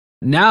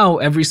Now,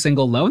 every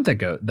single loan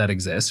that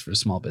exists for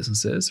small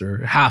businesses,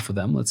 or half of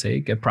them, let's say,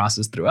 get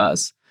processed through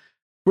us,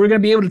 we're going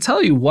to be able to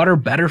tell you what are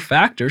better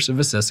factors of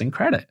assessing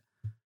credit.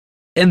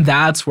 And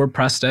that's where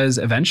Presta is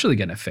eventually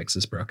going to fix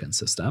this broken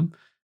system.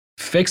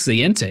 Fix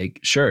the intake,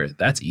 sure,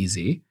 that's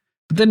easy.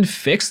 But then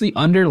fix the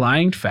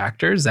underlying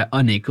factors that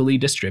unequally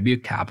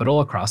distribute capital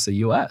across the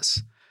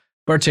US,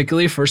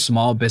 particularly for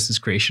small business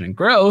creation and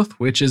growth,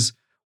 which is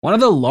one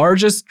of the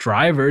largest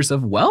drivers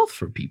of wealth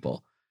for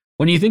people.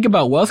 When you think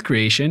about wealth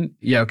creation,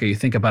 you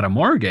think about a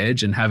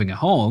mortgage and having a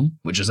home,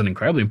 which is an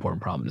incredibly important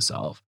problem to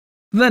solve.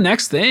 The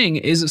next thing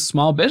is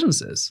small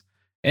businesses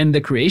and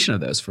the creation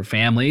of those for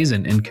families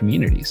and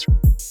communities.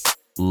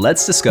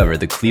 Let's discover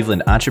the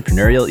Cleveland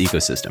entrepreneurial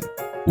ecosystem.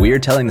 We are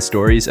telling the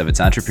stories of its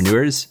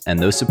entrepreneurs and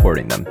those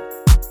supporting them.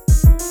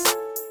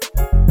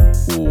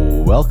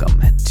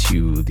 Welcome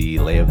to the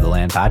Lay of the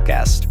Land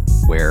podcast,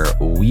 where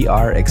we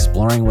are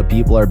exploring what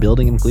people are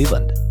building in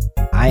Cleveland.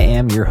 I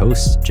am your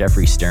host,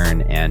 Jeffrey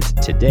Stern, and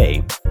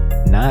today,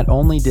 not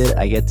only did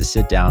I get to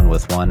sit down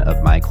with one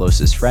of my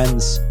closest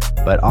friends,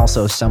 but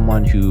also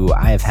someone who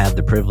I have had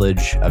the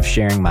privilege of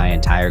sharing my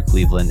entire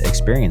Cleveland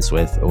experience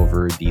with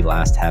over the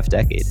last half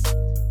decade.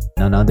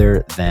 None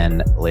other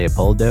than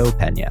Leopoldo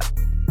Pena.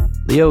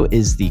 Leo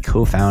is the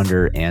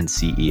co-founder and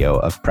CEO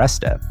of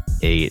Presta,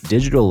 a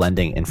digital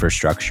lending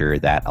infrastructure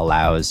that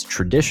allows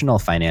traditional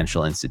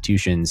financial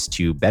institutions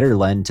to better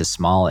lend to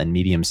small and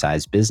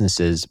medium-sized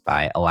businesses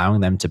by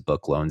allowing them to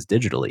book loans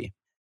digitally.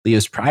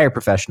 Leo's prior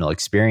professional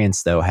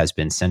experience, though, has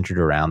been centered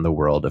around the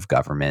world of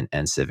government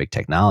and civic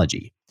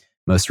technology,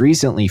 most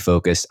recently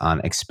focused on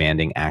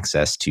expanding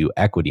access to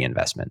equity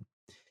investment.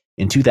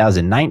 In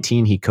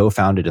 2019, he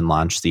co-founded and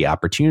launched the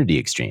Opportunity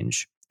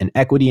Exchange, an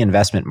equity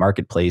investment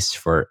marketplace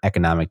for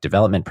economic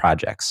development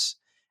projects.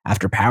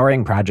 After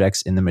powering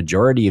projects in the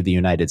majority of the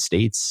United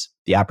States,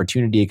 the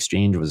Opportunity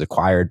Exchange was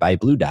acquired by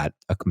Blue Dot,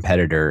 a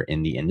competitor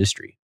in the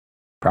industry.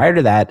 Prior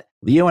to that,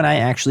 Leo and I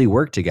actually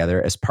worked together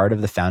as part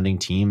of the founding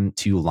team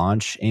to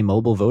launch a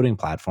mobile voting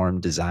platform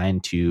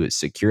designed to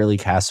securely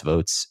cast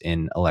votes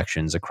in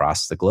elections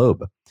across the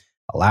globe,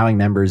 allowing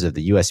members of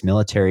the U.S.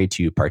 military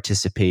to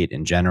participate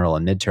in general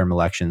and midterm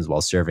elections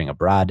while serving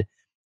abroad,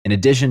 in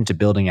addition to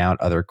building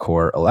out other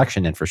core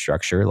election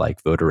infrastructure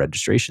like voter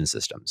registration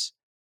systems.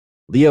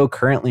 Leo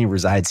currently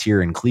resides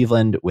here in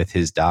Cleveland with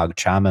his dog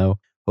Chamo,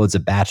 holds a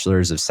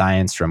Bachelor's of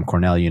Science from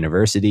Cornell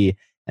University,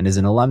 and is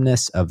an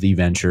alumnus of the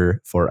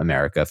Venture for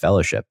America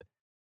Fellowship.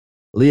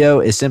 Leo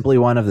is simply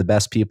one of the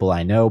best people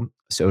I know,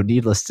 so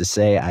needless to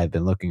say, I've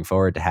been looking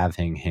forward to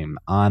having him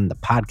on the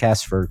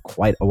podcast for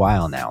quite a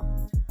while now.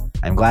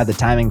 I'm glad the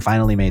timing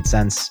finally made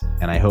sense,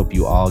 and I hope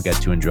you all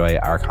get to enjoy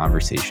our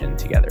conversation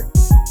together.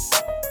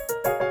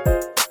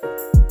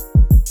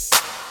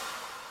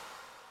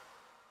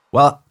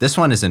 Well, this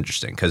one is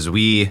interesting because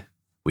we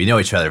know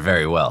each other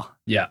very well.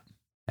 Yeah.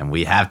 And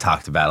we have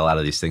talked about a lot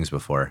of these things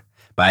before.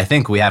 But I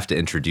think we have to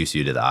introduce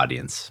you to the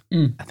audience.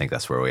 I think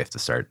that's where we have to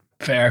start.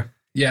 Fair.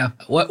 Yeah.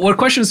 What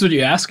questions would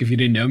you ask if you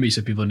didn't know me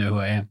so people know who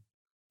I am?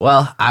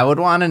 Well, I would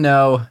want to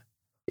know,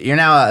 you're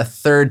now a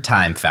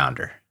third-time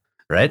founder,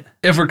 right?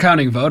 If we're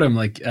counting Votem,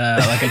 like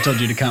I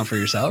told you to count for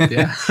yourself,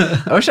 yeah.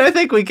 I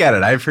think we get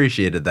it. I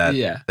appreciated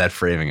that, that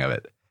framing of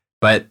it.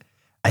 But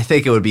I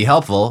think it would be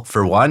helpful,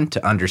 for one,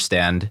 to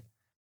understand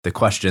the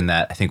question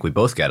that I think we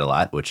both get a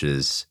lot, which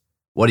is,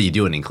 what are you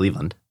doing in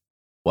Cleveland?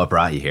 What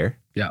brought you here?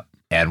 Yeah.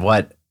 And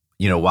what,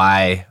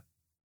 why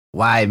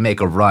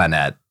make a run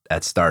at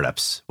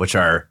startups, which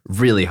are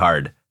really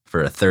hard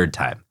for a third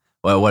time?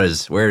 Well, where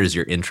does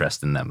your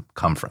interest in them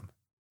come from?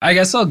 I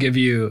guess I'll give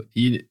you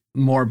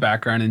more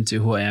background into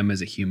who I am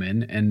as a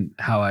human and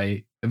how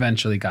I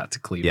eventually got to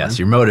Cleveland. Yes,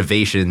 your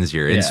motivations,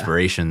 your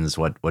inspirations,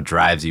 what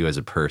drives you as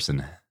a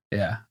person.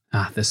 Yeah.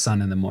 The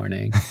sun in the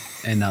morning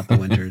and not the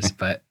winters.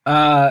 But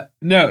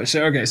no.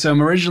 So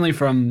I'm originally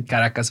from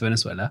Caracas,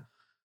 Venezuela.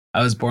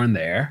 I was born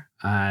there.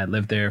 I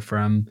lived there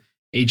from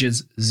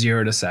ages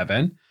 0 to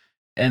 7.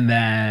 And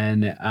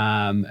then,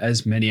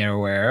 as many are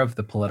aware of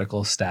the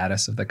political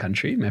status of the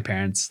country, my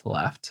parents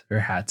left or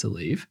had to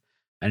leave.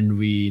 And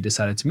we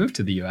decided to move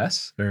to the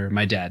US, or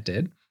my dad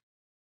did.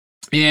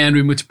 And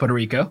we moved to Puerto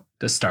Rico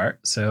to start.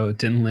 So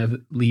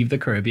didn't leave the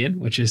Caribbean,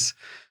 which is,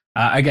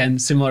 again,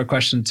 similar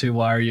question to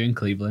why are you in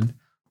Cleveland?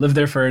 Lived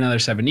there for another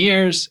 7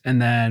 years.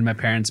 And then my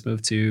parents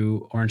moved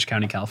to Orange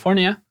County,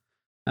 California,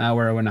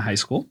 where I went to high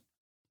school.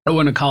 I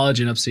went to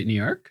college in upstate New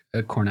York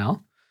at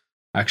Cornell.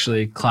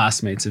 Actually,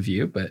 classmates of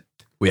you, but...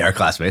 We are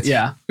classmates.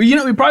 Yeah. We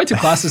probably took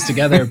classes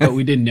together, but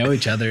we didn't know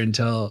each other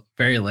until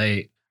very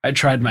late. I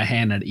tried my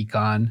hand at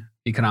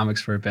economics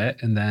for a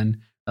bit, and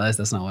then realized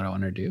that's not what I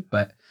want to do.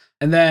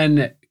 And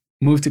then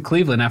moved to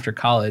Cleveland after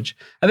college.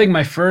 I think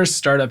my first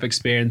startup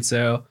experience,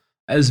 so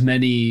as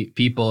many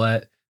people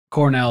at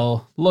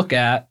Cornell look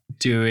at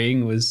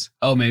doing, was,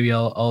 maybe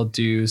I'll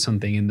do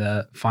something in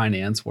the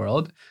finance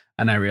world.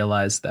 And I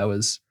realized that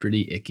was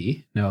pretty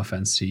icky. No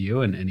offense to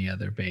you and any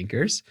other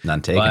bankers.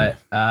 None taken. But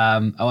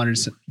I wanted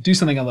to do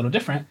something a little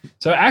different.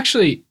 So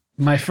actually,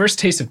 my first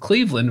taste of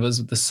Cleveland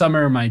was the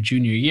summer of my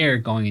junior year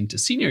going into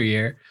senior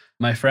year.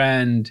 My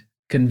friend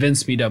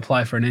convinced me to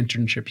apply for an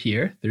internship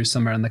here through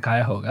Summer in the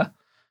Cuyahoga,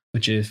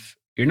 which, if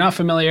you're not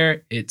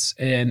familiar, it's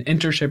an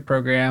internship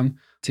program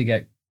to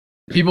get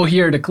people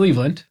here to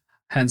Cleveland,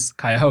 hence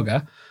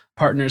Cuyahoga,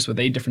 partners with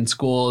 8 different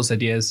schools.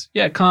 Ideas,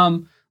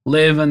 come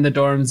live in the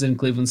dorms in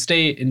Cleveland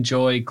State,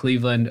 enjoy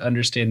Cleveland,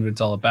 understand what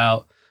it's all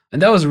about.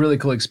 And that was a really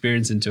cool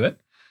experience into it.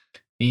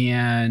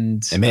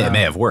 And it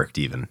may have worked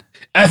even.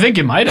 I think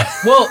it might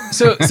have. Well,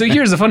 so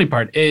here's the funny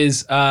part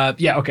is,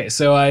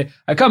 so I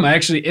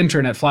actually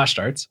intern at Flash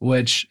Starts,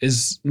 which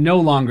is no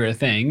longer a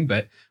thing,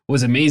 but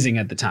was amazing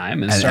at the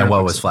time. And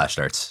what was Flash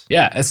Starts?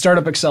 Yeah, a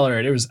startup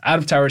accelerator. It was out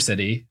of Tower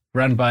City,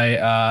 run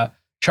by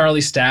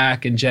Charlie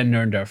Stack and Jen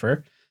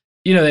Nerndorfer.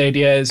 The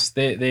idea is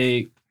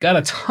they got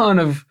a ton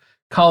of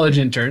college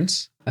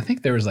interns. I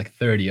think there was like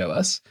 30 of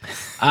us.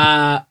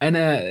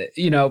 And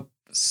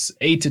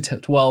 8 to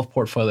 12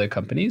 portfolio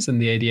companies.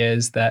 And the idea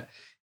is that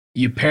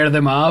you pair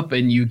them up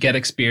and you get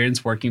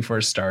experience working for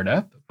a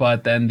startup.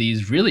 But then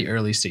these really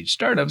early stage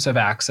startups have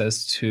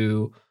access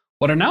to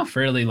what are now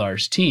fairly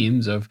large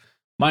teams of,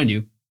 mind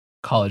you,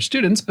 college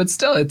students, but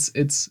still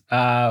it's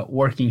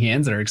working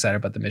hands that are excited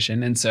about the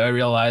mission. And so I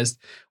realized,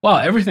 wow,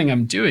 everything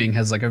I'm doing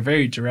has like a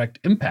very direct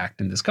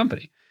impact in this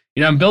company.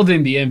 I'm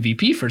building the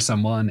MVP for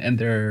someone and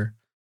they're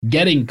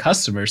getting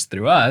customers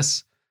through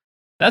us.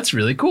 That's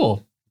really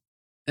cool.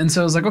 And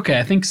so I was like, okay,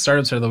 I think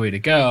startups are the way to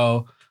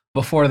go.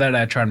 Before that,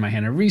 I tried my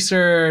hand in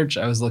research.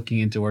 I was looking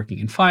into working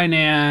in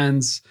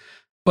finance.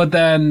 But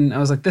then I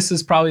was like, this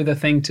is probably the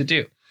thing to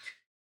do.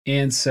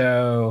 And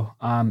so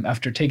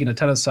after taking a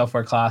ton of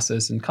software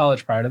classes in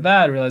college prior to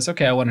that, I realized,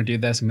 okay, I want to do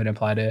this. I'm going to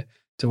apply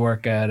to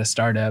work at a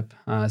startup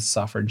as a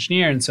software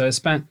engineer. And so I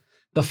spent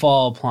the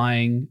fall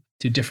applying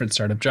to different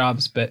startup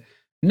jobs, but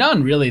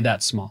none really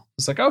that small.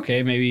 It's like,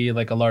 okay, maybe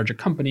like a larger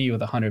company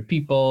with 100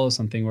 people,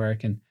 something where I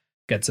can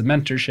get some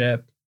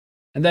mentorship.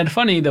 And then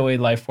funny, the way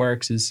life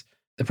works is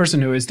the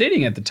person who I was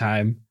dating at the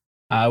time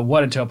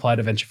wanted to apply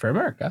to Venture for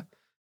America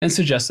and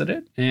suggested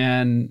it.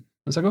 And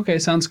I was like, okay,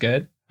 sounds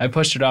good. I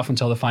pushed it off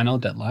until the final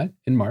deadline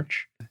in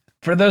March.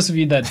 For those of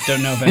you that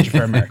don't know Venture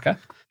for America,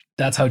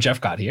 that's how Jeff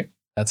got here.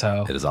 That's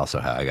how it is also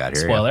how I got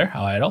here. Spoiler,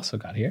 how I had also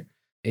got here.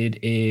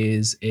 It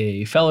is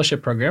a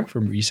fellowship program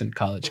from recent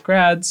college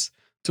grads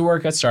to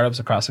work at startups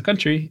across the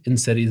country in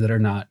cities that are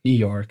not New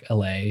York,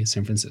 LA,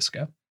 San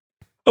Francisco.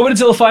 But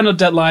until the final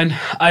deadline,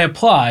 I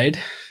applied.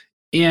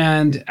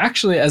 And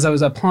actually, as I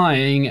was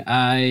applying,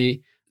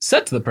 I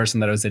said to the person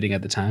that I was dating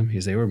at the time,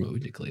 because they were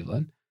moving to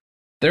Cleveland,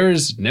 there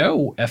is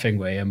no effing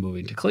way I'm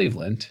moving to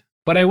Cleveland,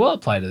 but I will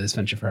apply to this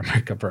Venture for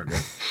America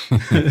program.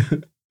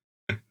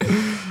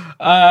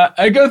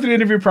 I go through the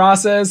interview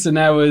process and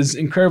I was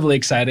incredibly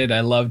excited.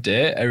 I loved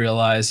it. I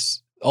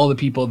realized all the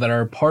people that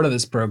are part of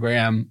this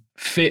program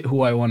fit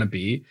who I want to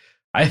be.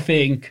 I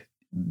think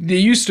they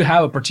used to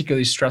have a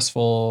particularly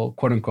stressful,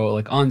 quote unquote,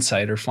 like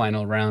on-site or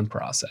final round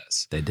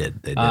process. They did.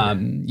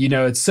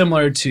 It's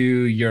similar to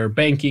your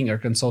banking or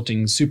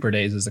consulting super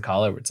days, as they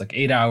call it, where it's like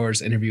 8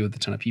 hours interview with a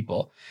ton of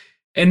people.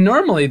 And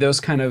normally those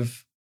kind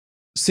of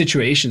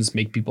situations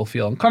make people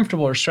feel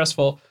uncomfortable or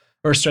stressful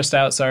or stressed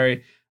out.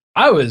 Sorry.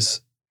 I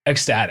was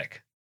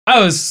ecstatic. I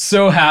was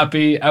so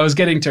happy. I was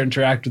getting to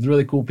interact with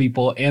really cool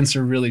people,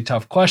 answer really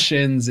tough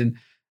questions, and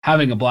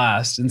having a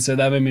blast. And so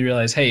that made me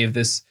realize, hey, if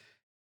this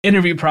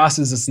interview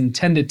process is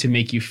intended to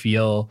make you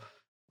feel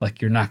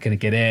like you're not going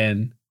to get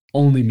in,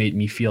 only made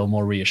me feel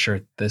more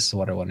reassured this is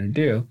what I want to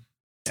do.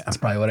 Yeah. That's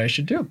probably what I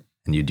should do.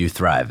 And you do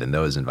thrive in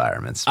those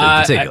environments in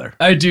particular.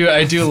 I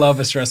do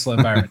love a stressful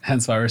environment,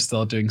 hence why we're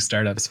still doing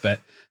startups.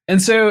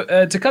 And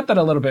so to cut that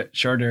a little bit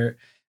shorter,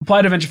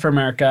 applied to Venture for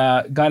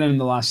America, got in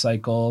the last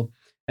cycle,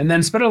 and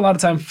then spent a lot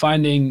of time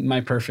finding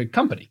my perfect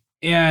company.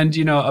 And,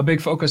 a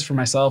big focus for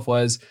myself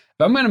was, if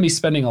I'm going to be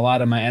spending a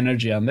lot of my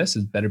energy on this,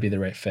 it better be the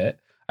right fit.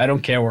 I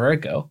don't care where I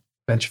go.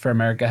 Venture for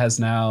America has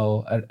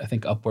now, I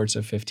think, upwards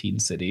of 15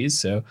 cities.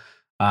 So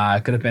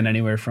it could have been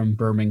anywhere from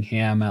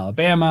Birmingham,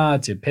 Alabama,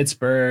 to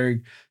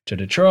Pittsburgh, to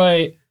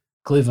Detroit.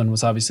 Cleveland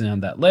was obviously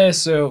on that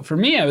list. So for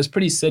me, I was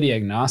pretty city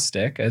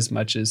agnostic, as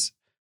much as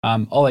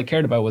all I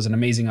cared about was an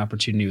amazing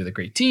opportunity with a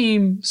great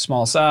team,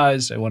 small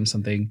size. I wanted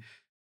something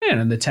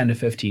in the 10 to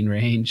 15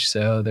 range.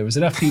 So there was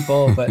enough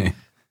people, but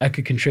I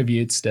could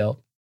contribute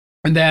still.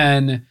 And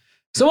then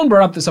someone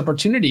brought up this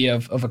opportunity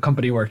of a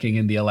company working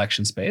in the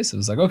election space. I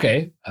was like,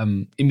 okay,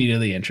 I'm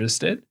immediately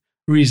interested.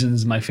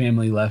 Reasons my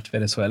family left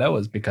Venezuela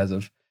was because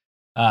of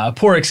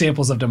poor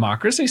examples of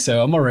democracy.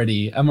 So I'm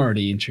already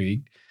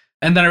intrigued.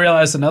 And then I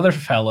realized another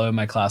fellow in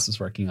my class was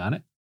working on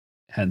it,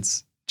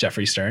 hence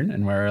Jeffrey Stern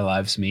and Where Our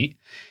Lives Meet.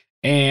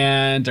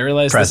 And I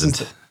realized this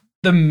is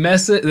the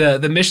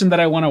mission that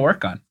I want to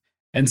work on.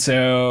 And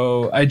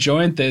so I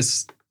joined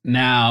this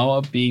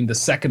now being the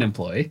second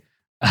employee.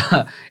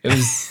 It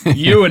was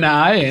you and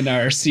I and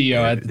our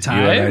CEO at the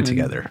time. You and I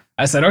together.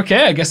 I said,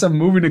 okay, I guess I'm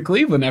moving to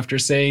Cleveland after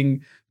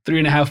saying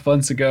 3.5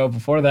 months ago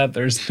before that,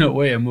 there's no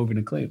way I'm moving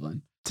to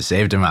Cleveland. To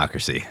save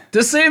democracy.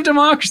 To save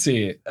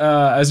democracy.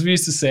 As we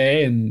used to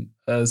say in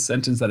a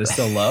sentence that I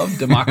still love,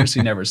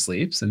 democracy never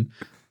sleeps. And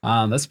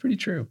that's pretty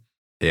true.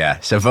 Yeah.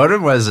 So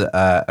Vodafone was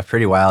a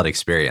pretty wild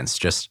experience.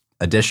 Just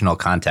additional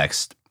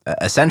context,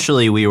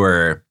 essentially we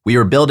were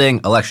building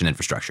election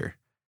infrastructure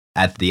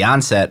at the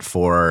onset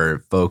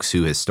for folks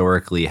who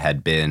historically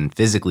had been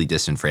physically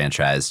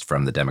disenfranchised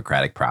from the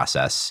democratic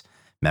process,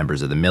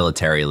 members of the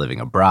military living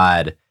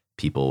abroad,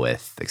 people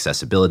with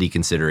accessibility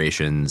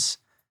considerations.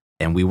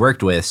 And we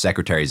worked with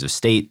secretaries of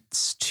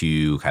states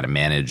to kind of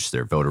manage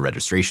their voter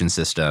registration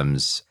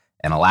systems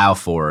and allow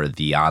for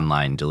the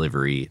online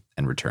delivery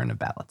and return of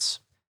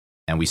ballots.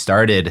 And we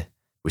hit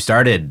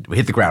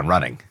the ground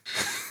running.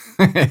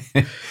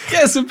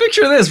 Yeah, so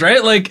picture this,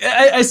 right? Like,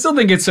 I still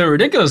think it's so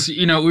ridiculous.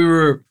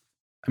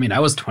 I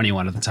was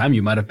 21 at the time.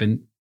 You might have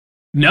been.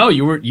 No,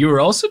 you were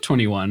also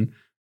 21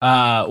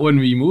 when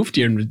we moved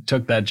here and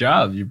took that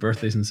job. Your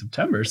birthday's in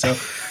September. So,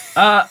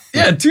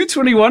 two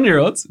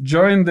 21-year-olds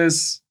joined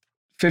this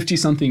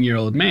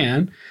 50-something-year-old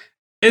man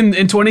in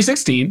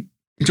 2016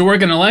 to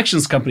work in an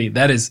elections company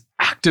that is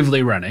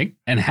actively running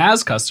and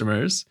has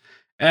customers,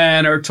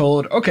 and are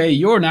told, okay,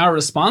 you're now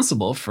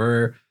responsible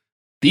for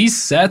these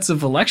sets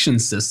of election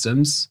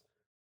systems.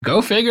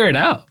 Go figure it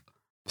out.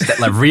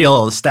 Like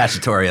real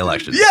statutory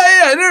elections.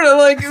 Yeah, no,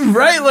 like,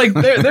 right, like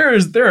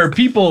there are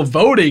people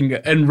voting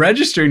and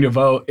registering to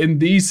vote in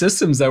these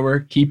systems that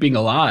we're keeping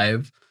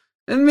alive,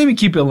 and maybe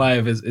keeping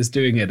alive is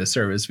doing it a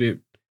service,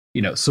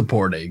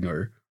 supporting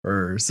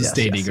or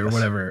sustaining or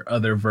whatever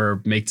other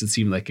verb makes it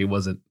seem like it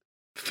wasn't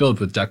filled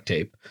with duct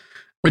tape.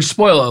 Which,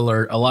 spoiler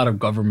alert, a lot of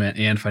government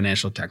and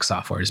financial tech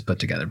software is put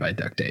together by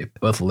duct tape,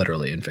 both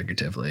literally and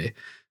figuratively.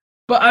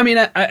 But I mean,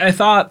 I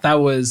thought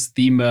that was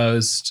the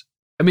most.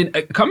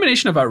 A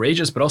combination of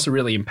outrageous, but also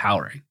really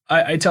empowering.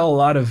 I tell a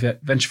lot of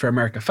Venture for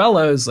America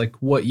fellows, like,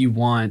 what you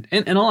want,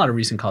 and a lot of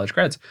recent college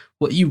grads,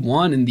 what you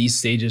want in these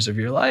stages of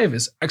your life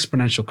is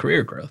exponential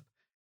career growth,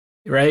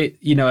 right?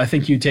 I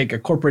think you take a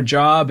corporate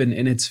job and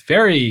it's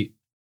very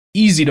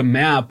easy to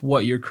map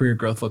what your career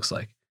growth looks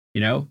like.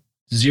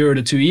 0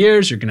 to 2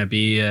 years, you're going to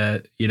be,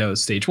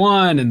 stage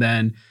 1, and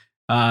then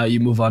you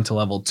move on to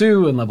level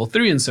 2 and level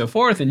 3 and so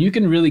forth. And you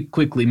can really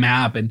quickly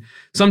map. And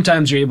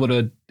sometimes you're able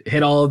to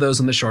hit all of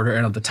those on the shorter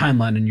end of the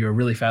timeline and you're a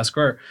really fast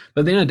grower.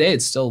 But at the end of the day,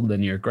 it's still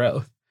linear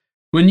growth.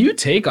 When you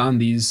take on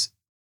these,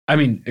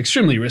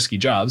 extremely risky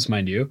jobs,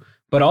 mind you,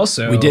 but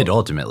also... We did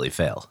ultimately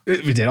fail.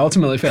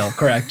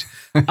 Correct.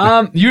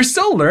 You're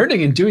still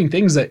learning and doing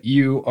things that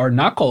you are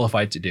not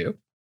qualified to do.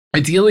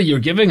 Ideally, you're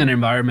giving an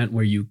environment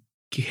where you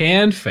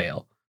can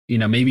fail,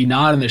 maybe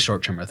not in the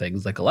short term of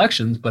things like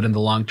elections, but in the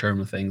long term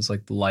of things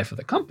like the life of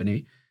the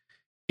company.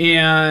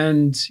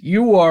 And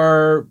you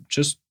are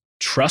just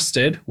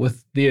trusted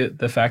with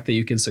the fact that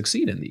you can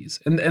succeed in these.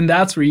 And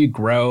that's where you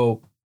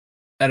grow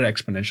at an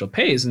exponential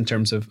pace in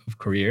terms of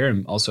career,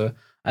 and also,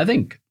 I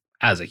think,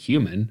 as a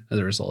human as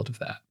a result of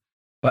that.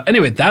 But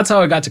anyway, that's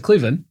how I got to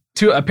Cleveland.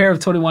 A pair of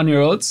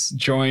 21-year-olds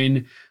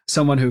join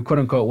someone who, quote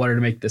unquote, wanted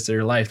to make this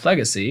their life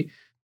legacy.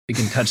 You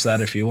can touch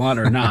that if you want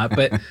or not,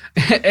 but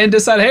and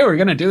decide, hey, we're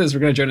going to do this. We're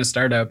going to join a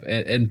startup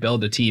and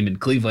build a team in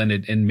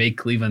Cleveland and make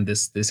Cleveland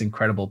this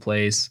incredible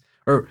place,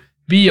 or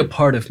be a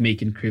part of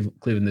making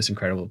Cleveland this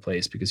incredible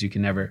place, because you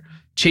can never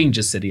change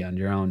a city on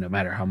your own, no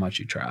matter how much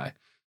you try.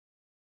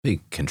 We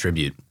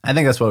contribute. I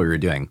think that's what we were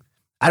doing.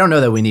 I don't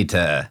know that we need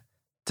to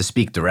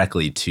speak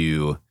directly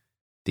to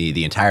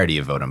the entirety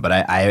of Votem, but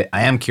I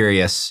am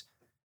curious.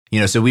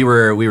 So we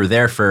were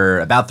there for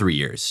about 3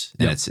 years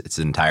in its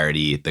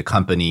entirety. The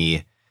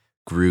company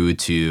grew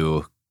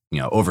to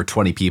over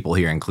 20 people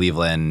here in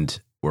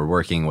Cleveland. We're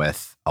working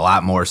with a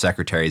lot more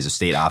secretaries of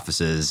state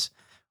offices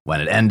when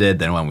it ended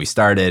than when we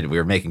started. We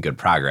were making good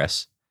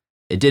progress.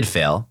 It did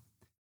fail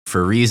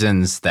for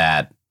reasons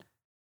that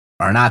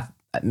are not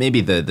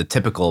maybe the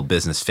typical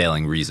business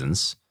failing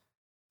reasons,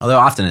 although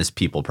often it's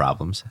people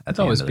problems. It's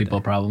always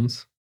people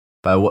problems.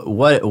 But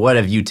what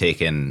have you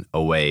taken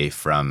away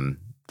from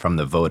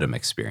the Votem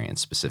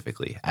experience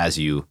specifically as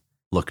you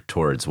look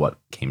towards what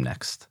came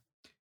next?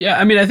 Yeah,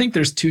 I think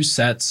there's two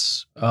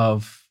sets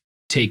of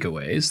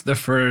takeaways. The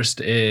first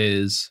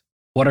is,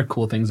 what are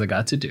cool things I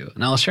got to do?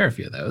 And I'll share a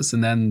few of those.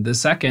 And then the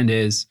second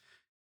is,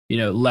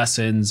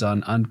 lessons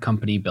on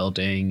company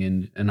building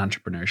and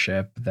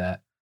entrepreneurship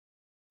that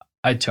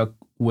I took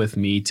with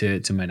me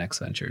to my next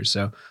venture.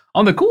 So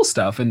on the cool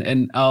stuff,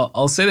 and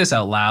I'll say this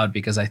out loud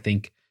because I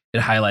think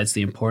it highlights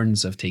the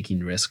importance of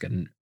taking risk at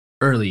an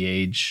early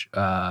age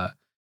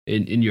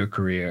in your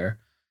career.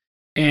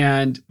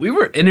 And we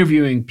were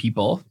interviewing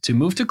people to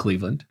move to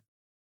Cleveland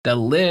that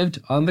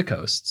lived on the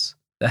coasts,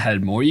 that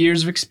had more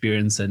years of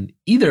experience than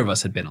either of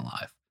us had been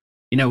alive.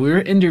 We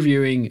were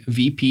interviewing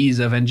VPs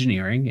of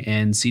engineering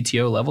and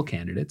CTO level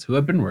candidates who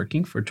had been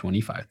working for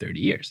 25, 30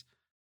 years.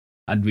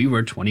 And we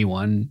were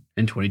 21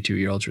 and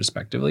 22-year-olds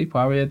respectively,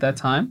 probably at that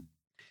time.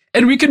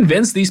 And we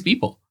convinced these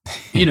people,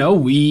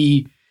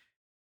 we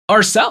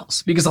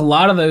ourselves, because a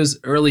lot of those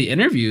early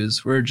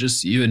interviews were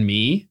just you and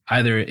me,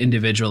 either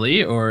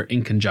individually or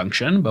in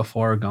conjunction,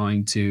 before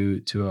going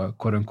to a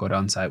quote unquote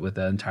on-site with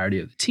the entirety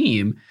of the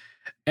team.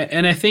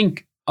 And I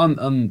think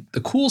on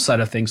the cool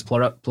side of things,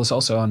 plus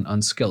also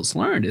on skills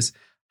learned, is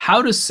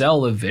how to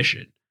sell a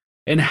vision.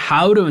 and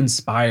how to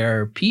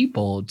inspire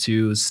people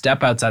to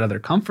step outside of their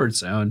comfort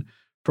zone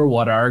for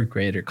what are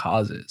greater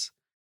causes.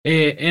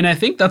 And I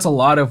think that's a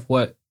lot of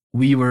what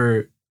we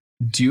were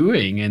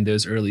doing in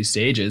those early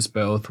stages,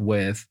 both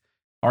with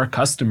our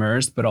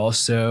customers, but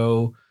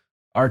also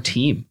our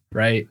team,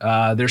 right?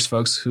 There's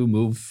folks who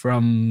moved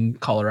from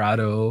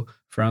Colorado,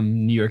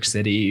 from New York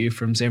City,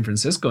 from San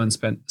Francisco, and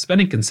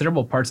spending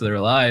considerable parts of their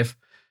life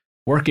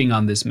working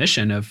on this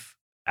mission of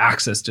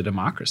access to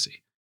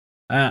democracy.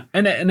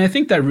 And I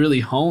think that really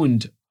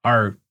honed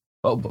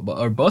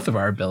both of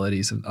our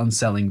abilities on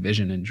selling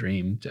vision and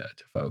dream to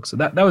folks. So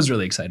that was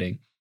really exciting.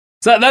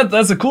 So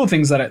that's the cool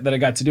things that I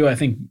got to do. I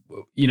think,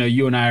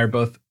 you and I are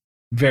both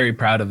very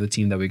proud of the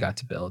team that we got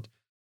to build.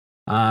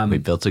 We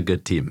built a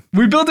good team.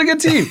 We built a good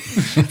team.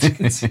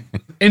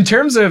 In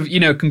terms of,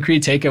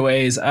 concrete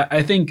takeaways,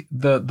 I think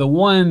the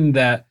one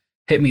that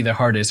hit me the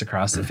hardest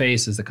across the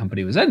face as the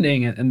company was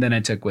ending, and then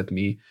I took with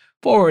me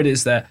forward,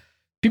 is that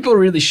people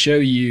really show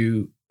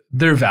you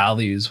their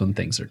values when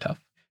things are tough.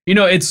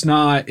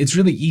 It's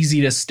really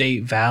easy to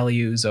state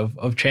values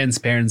of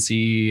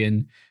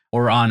transparency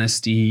or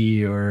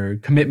honesty or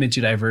commitment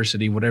to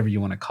diversity, whatever you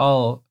want to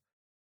call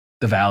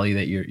the value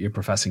that you're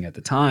professing at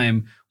the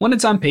time, when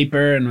it's on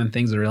paper and when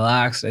things are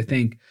relaxed. I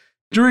think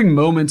during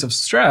moments of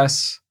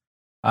stress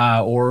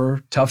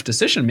or tough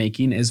decision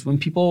making is when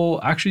people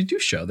actually do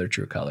show their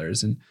true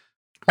colors. And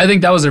I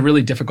think that was a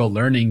really difficult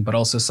learning, but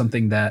also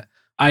something that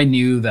I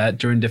knew that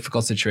during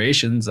difficult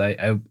situations,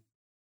 I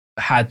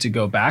had to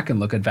go back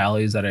and look at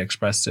values that I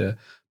expressed to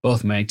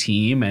both my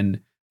team and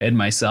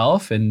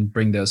myself and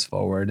bring those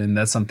forward. And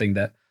that's something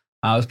that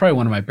was probably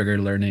one of my bigger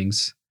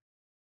learnings.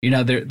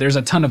 There's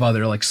a ton of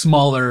other like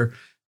smaller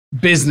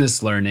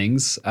business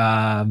learnings.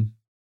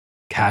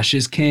 Cash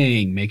is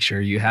king. Make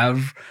sure you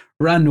have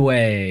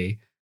runway.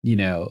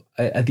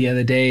 At the end of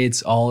the day,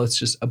 it's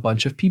just a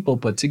bunch of people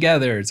put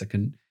together. It's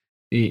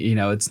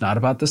it's not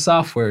about the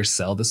software.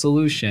 Sell the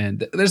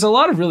solution. There's a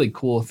lot of really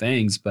cool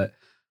things, but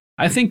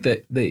I think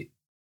that the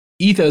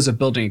ethos of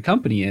building a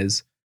company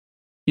is,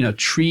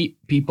 treat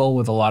people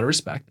with a lot of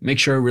respect. Make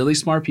sure really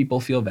smart people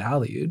feel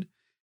valued.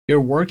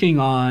 You're working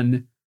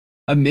on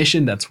a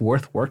mission that's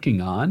worth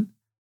working on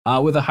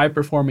with a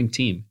high-performing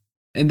team.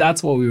 And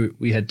that's what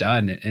we had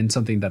done, and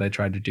something that I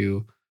tried to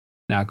do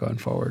now going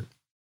forward.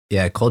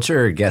 Yeah,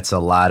 culture gets a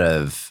lot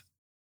of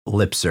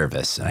lip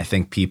service. And I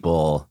think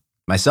people,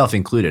 myself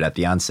included, at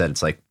the onset,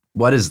 it's like,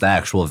 what is the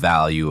actual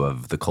value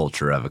of the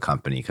culture of a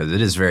company? Because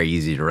it is very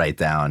easy to write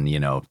down,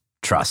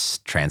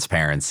 trust,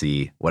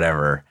 transparency,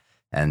 whatever,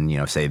 and,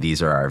 say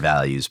these are our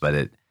values.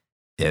 But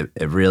it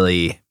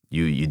really,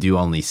 you do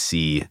only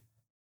see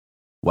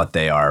what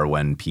they are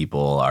when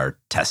people are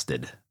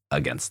tested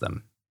against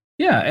them.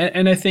 Yeah.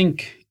 And I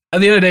think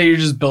at the end of the day, you're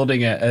just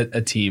building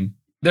a team.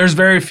 There's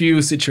very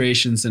few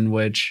situations in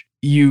which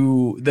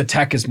the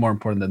tech is more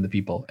important than the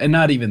people. And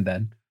not even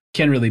then.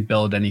 Can't really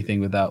build anything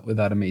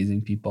without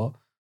amazing people.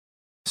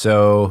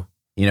 So,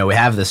 we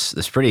have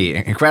this pretty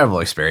incredible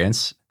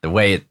experience. The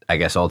way it, I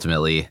guess,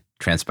 ultimately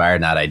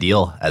transpired, not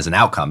ideal as an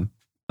outcome,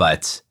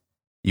 but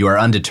you are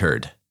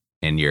undeterred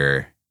in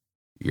your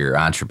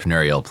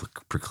entrepreneurial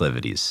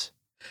proclivities.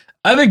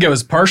 I think I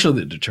was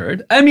partially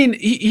deterred. I mean,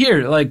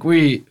 here, like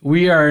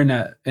we are in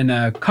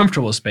a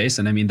comfortable space,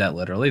 and I mean that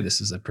literally.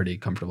 This is a pretty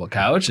comfortable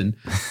couch, and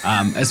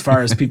as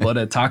far as people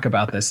to talk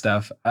about this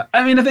stuff,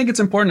 I mean, I think it's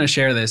important to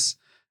share this,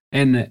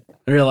 and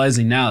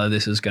realizing now that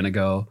this is going to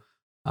go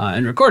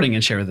and recording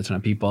and share with a ton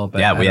of people. But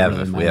yeah, we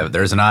have.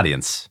 There's an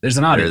audience. There's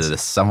an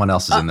audience. Someone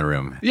else is in the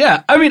room.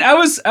 Yeah, I mean, I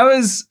was,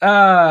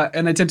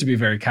 and I tend to be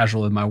very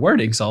casual with my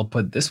wording, so I'll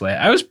put it this way: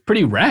 I was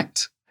pretty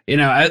wrecked.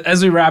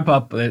 As we wrap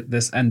up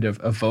this end of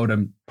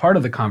Votem part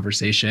of the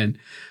conversation,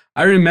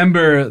 I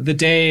remember the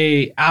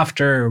day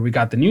after we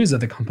got the news that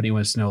the company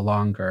was no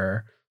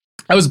longer,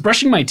 I was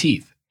brushing my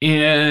teeth,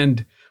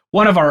 and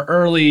one of our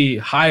early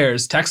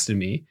hires texted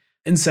me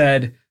and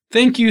said,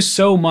 "Thank you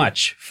so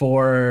much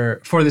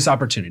for this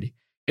opportunity.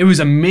 It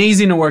was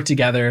amazing to work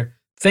together.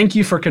 Thank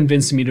you for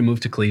convincing me to move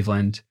to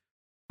Cleveland.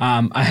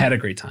 I had a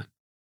great time."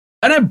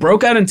 And I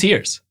broke out in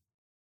tears.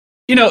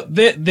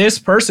 This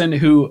person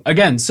who,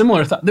 again,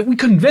 similar thought, that we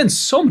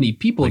convinced so many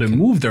people to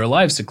move their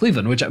lives to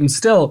Cleveland, which I'm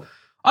still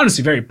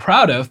honestly very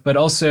proud of, but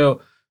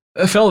also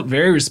I felt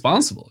very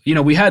responsible.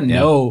 We had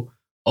no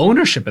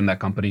ownership in that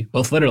company,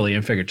 both literally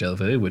and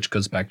figuratively, which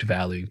goes back to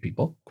valuing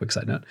people. Quick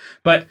side note.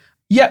 But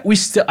yet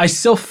I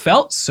still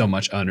felt so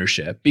much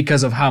ownership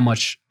because of how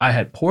much I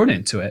had poured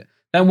into it,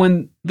 that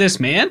when this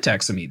man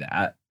texted me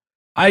that,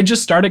 I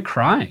just started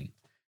crying,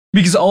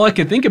 because all I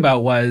could think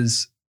about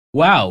was,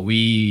 wow,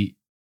 we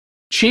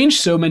changed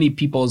so many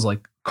people's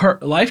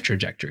life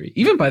trajectory,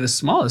 even by the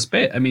smallest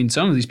bit. I mean,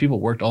 some of these people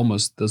worked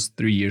almost those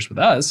 3 years with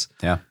us.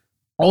 Yeah.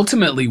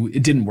 Ultimately,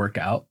 it didn't work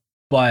out,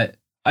 but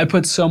I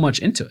put so much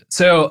into it.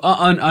 So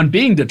on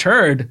being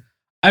deterred,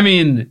 I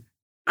mean,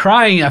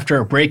 crying after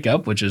a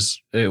breakup, which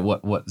is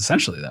what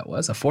essentially that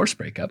was, a forced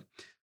breakup,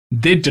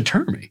 did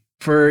deter me,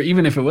 for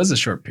even if it was a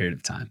short period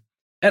of time.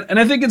 And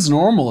I think it's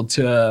normal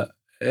to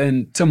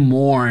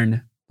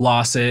mourn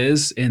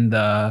losses in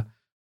the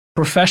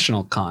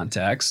professional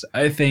context,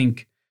 I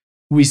think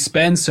we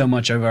spend so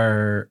much of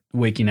our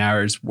waking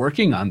hours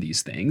working on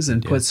these things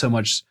and put so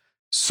much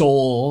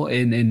soul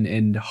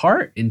and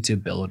heart into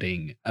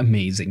building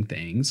amazing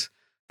things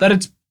that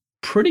it's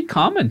pretty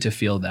common to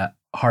feel that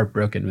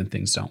heartbroken when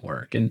things don't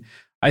work. And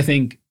I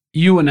think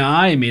you and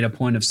I made a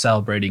point of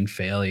celebrating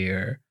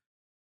failure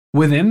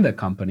within the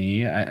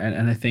company.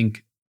 And I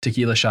think,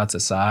 tequila shots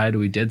aside,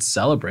 we did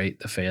celebrate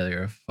the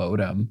failure of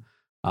Vodum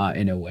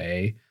in a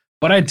way,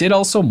 but I did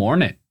also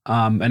mourn it.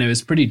 And it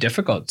was pretty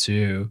difficult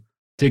to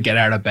get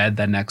out of bed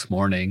that next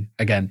morning.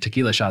 Again,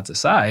 tequila shots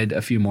aside,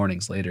 a few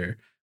mornings later,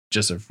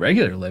 just of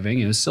regular living,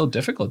 it was still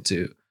difficult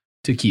to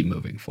keep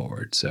moving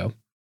forward. So,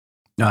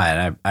 no,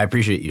 and I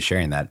appreciate you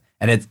sharing that.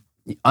 And it's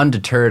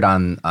undeterred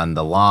on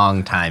the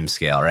long time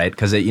scale, right?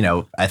 Because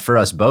for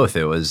us both,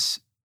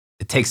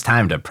 it takes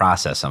time to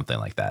process something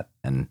like that,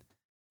 and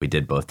we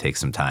did both take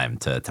some time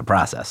to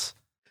process.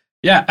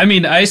 Yeah, I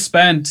mean, I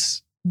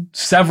spent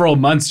several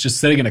months just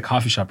sitting in a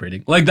coffee shop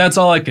reading. Like, that's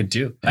all I could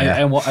do.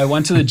 Yeah. I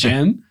went to the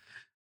gym.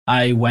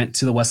 I went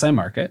to the Westside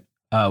Market,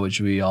 which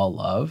we all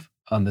love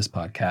on this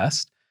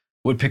podcast.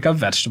 Would pick up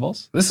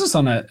vegetables. This is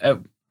on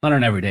not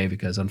on every day,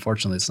 because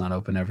unfortunately it's not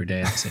open every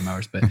day at the same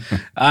hours. But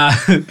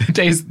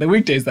the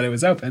weekdays that it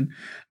was open,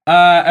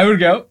 I would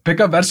go pick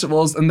up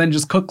vegetables and then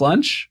just cook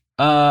lunch,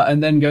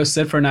 and then go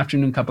sit for an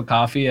afternoon cup of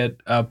coffee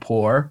at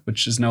Pour,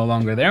 which is no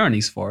longer there on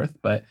East 4th.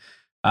 But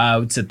I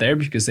would sit there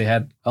because they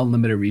had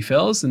unlimited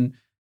refills and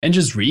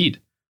just read.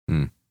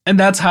 And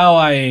that's how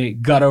I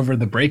got over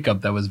the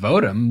breakup that was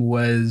Vodum,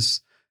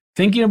 was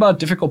thinking about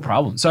difficult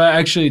problems. So I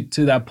actually,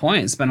 to that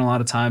point, spent a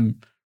lot of time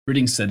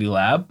reading City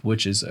Lab,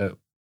 which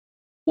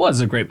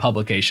was a great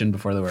publication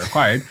before they were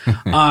acquired,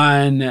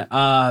 on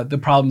the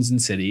problems in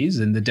cities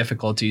and the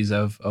difficulties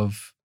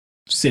of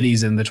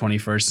cities in the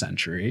 21st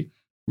century,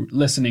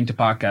 listening to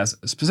podcasts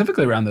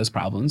specifically around those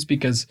problems,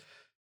 because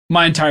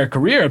my entire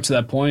career up to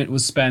that point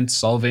was spent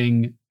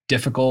solving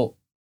difficult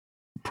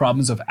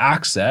problems of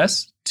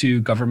access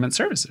to government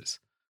services.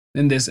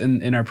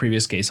 In our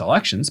previous case,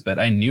 elections, but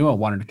I knew I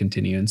wanted to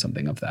continue in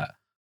something of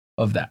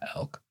that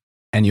ilk.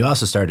 And you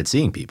also started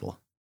seeing people.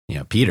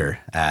 Peter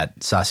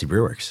at Saucy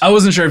Brewworks. I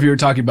wasn't sure if you were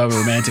talking about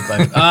romantic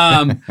life.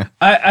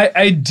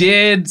 I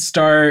did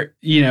start,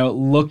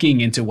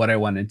 looking into what I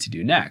wanted to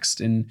do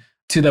next, and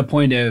to the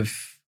point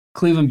of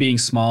Cleveland being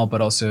small, but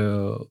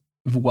also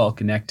well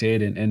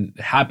connected and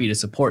happy to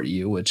support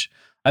you, which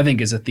I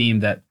think is a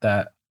theme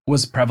that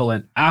was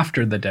prevalent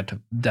after the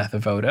death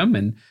of Vodum.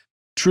 And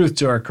truth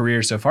to our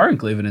career so far in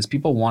Cleveland is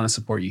people want to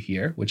support you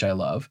here, which I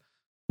love.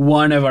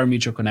 One of our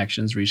mutual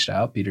connections reached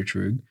out, Peter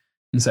Trug,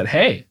 and said,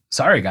 "Hey,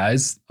 sorry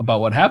guys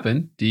about what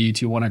happened. Do you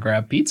two want to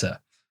grab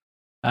pizza?"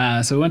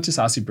 So we went to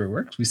Saucy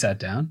Brewworks. We sat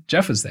down.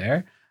 Jeff was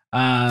there.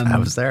 I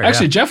was there.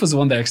 Actually, yeah. Jeff was the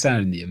one that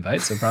extended the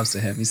invite, so props to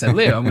him. He said,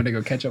 "Leo, I'm going to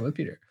go catch up with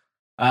Peter."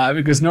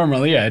 Because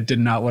normally I did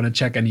not want to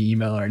check any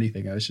email or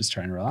anything. I was just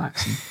trying to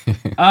relax.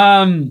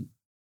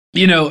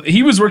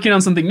 He was working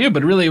on something new,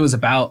 but really it was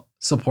about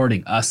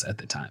supporting us at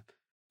the time,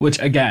 which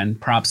again,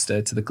 props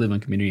to the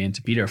Cleveland community and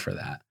to Peter for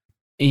that.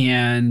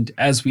 And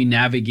as we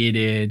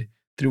navigated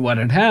through what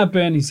had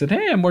happened, he said,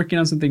 "Hey, I'm working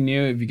on something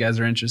new. If you guys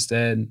are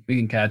interested, we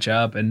can catch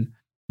up." And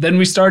then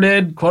we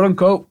started, quote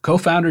unquote,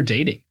 co-founder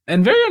dating,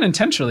 and very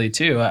unintentionally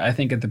too. I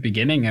think at the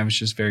beginning, I was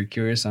just very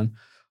curious on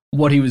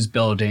what he was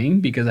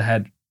building, because I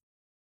had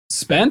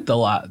spent the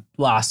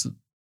last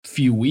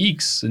few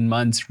weeks and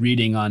months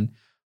reading on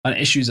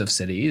issues of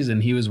cities,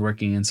 and he was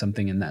working in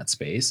something in that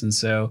space. And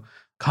so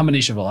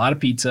combination of a lot of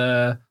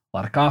pizza, a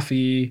lot of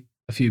coffee,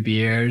 a few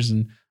beers,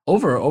 and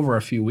over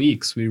a few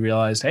weeks, we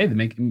realized, hey,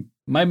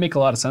 might make a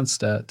lot of sense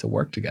to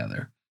work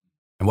together.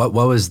 And what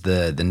was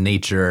the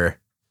nature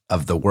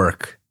of the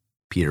work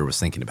Peter was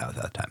thinking about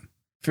at that time?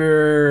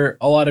 For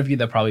a lot of you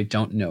that probably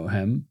don't know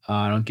him,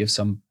 I'll give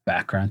some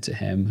background to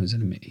him.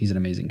 He's an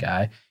amazing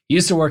guy. He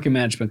used to work in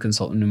management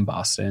consultant in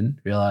Boston,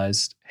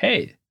 realized,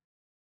 hey,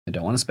 I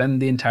don't want to spend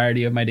the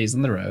entirety of my days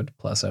on the road.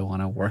 Plus, I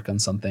want to work on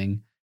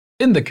something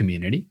in the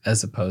community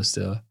as opposed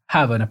to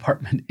have an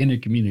apartment in a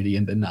community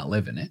and then not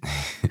live in it.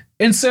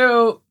 And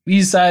so he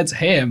decides,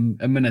 hey, I'm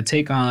going to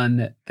take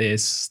on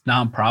this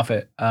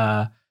nonprofit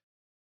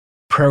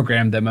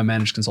program that my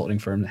managed consulting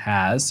firm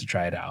has to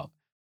try it out.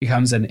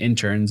 Becomes an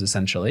intern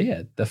essentially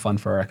at the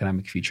Fund for Our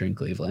Economic Future in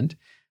Cleveland,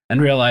 and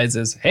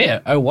realizes,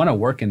 hey, I want to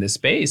work in this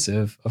space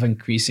of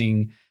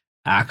increasing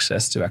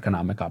access to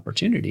economic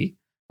opportunity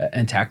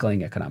and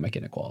tackling economic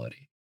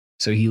inequality.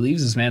 So he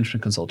leaves his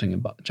management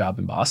consulting job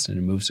in Boston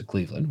and moves to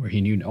Cleveland, where he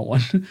knew no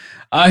one.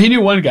 He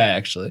knew one guy,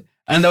 actually,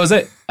 and that was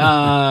it.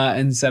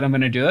 And said, I'm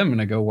going to do that. I'm going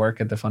to go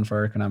work at the Fund for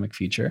Our Economic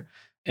Future.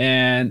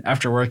 And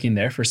after working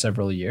there for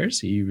several years,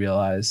 he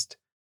realized,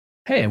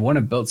 hey, I want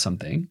to build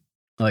something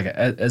like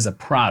as a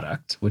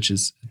product, which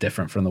is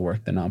different from the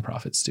work that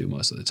nonprofits do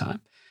most of the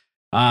time.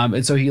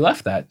 And so he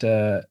left that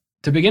to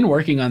begin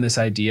working on this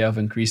idea of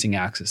increasing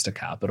access to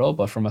capital,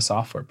 but from a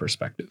software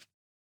perspective.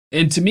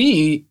 And to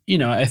me,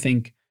 I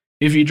think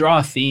if you draw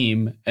a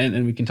theme,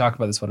 and we can talk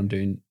about this, what I'm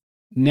doing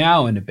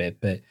now in a bit,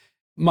 but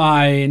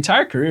my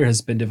entire career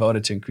has been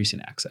devoted to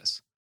increasing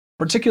access,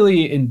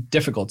 particularly in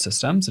difficult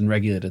systems and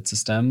regulated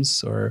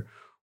systems or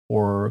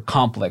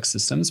complex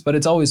systems, but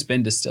it's always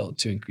been distilled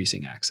to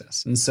increasing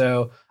access. And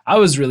so I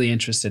was really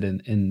interested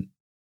in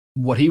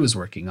what he was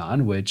working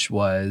on, which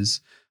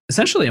was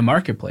essentially a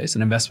marketplace,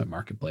 an investment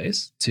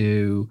marketplace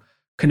to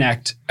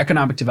connect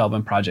economic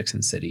development projects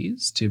in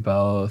cities to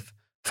both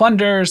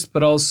funders,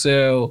 but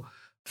also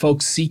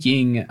folks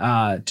seeking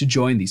to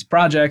join these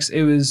projects.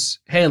 It was,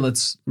 hey,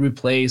 let's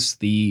replace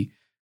the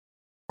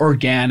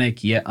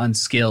organic yet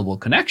unscalable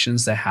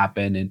connections that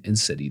happen in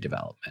city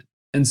development.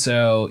 And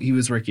so he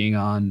was working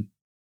on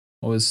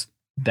what was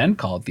then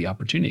called the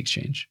Opportunity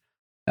Exchange.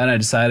 And I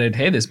decided,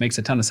 hey, this makes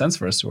a ton of sense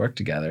for us to work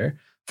together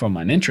from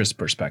an interest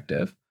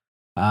perspective.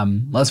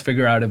 Let's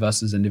figure out if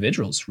us as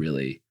individuals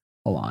really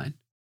align.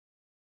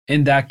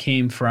 And that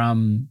came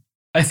from,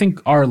 I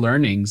think, our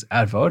learnings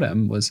at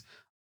Votem was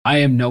I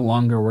am no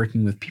longer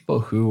working with people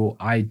who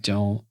I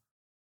don't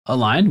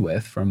align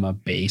with from a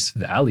base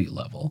value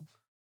level.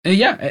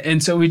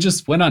 And so we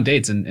just went on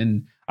dates.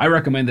 And I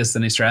recommend this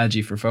as a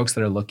strategy for folks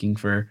that are looking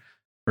for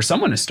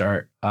someone to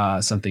start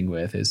something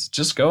with is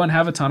just go and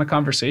have a ton of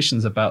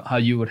conversations about how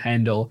you would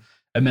handle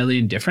a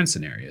million different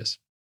scenarios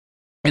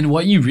and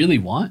what you really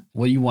want,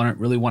 what you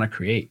really want to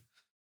create.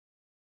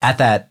 At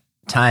that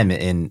time,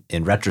 in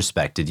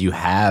retrospect, did you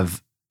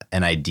have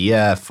an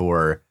idea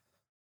for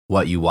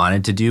what you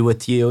wanted to do with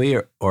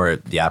TOE or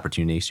the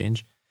Opportunity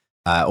Exchange?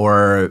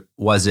 Or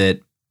was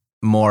it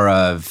more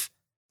of,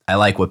 I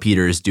like what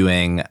Peter is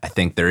doing. I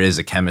think there is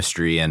a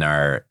chemistry in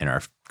our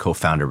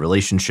co-founder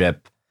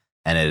relationship,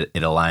 and it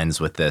aligns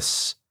with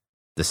this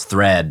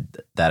thread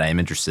that I'm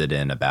interested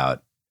in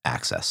about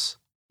access.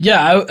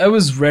 Yeah, I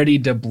was ready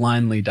to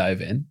blindly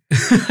dive in.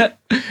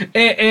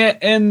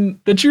 and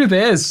the truth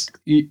is,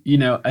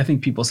 I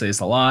think people say this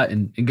a lot,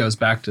 and it goes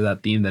back to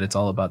that theme that it's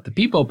all about the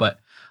people. But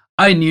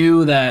I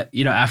knew that,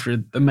 after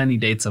the many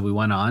dates that we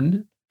went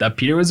on, that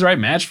Peter was the right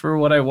match for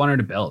what I wanted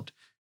to build.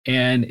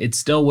 And it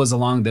still was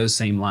along those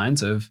same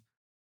lines of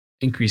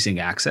increasing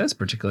access,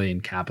 particularly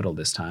in capital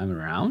this time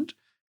around.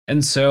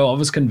 And so I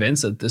was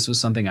convinced that this was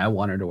something I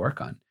wanted to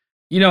work on.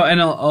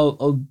 And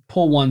I'll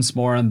pull once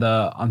more on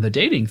the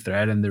dating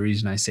thread. And the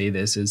reason I say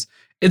this is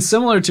it's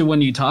similar to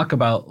when you talk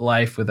about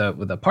life with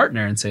a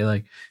partner and say,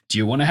 like, do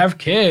you want to have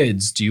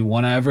kids? Do you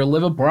want to ever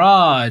live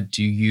abroad?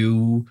 Do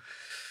you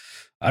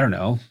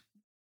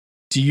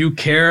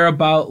care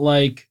about,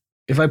 like,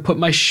 if I put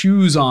my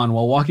shoes on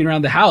while walking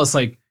around the house,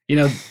 like,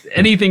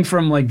 anything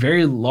from like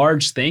very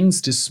large things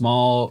to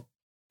small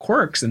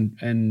quirks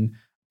and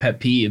pet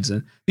peeves.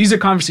 And these are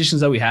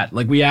conversations that we had.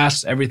 Like, we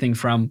asked everything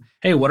from,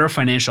 hey, what are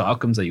financial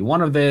outcomes that you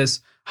want of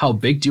this? How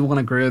big do you want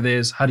to grow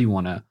this? How do you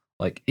want to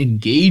like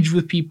engage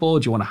with people?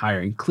 Do you want to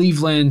hire in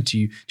Cleveland? Do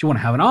you want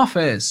to have an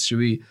office? Should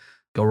we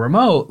go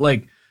remote?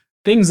 Like,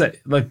 things that,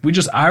 like, we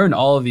just ironed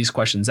all of these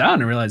questions out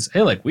and realized,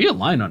 hey, like, we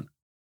align on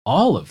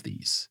all of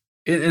these.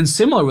 And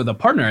similar with a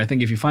partner, I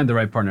think if you find the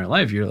right partner in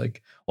life, you're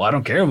like, well, I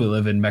don't care if we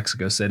live in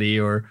Mexico City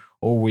or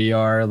we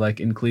are like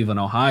in Cleveland,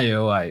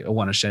 Ohio. I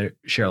want to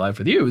share life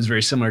with you. It was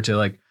very similar to,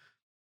 like,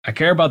 I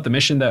care about the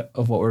mission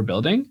of what we're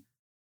building,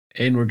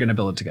 and we're going to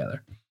build it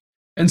together.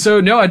 And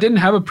so, no, I didn't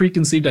have a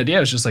preconceived idea.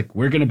 It was just like,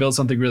 we're going to build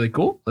something really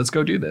cool. Let's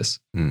go do this.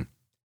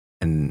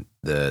 And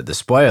the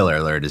spoiler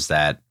alert is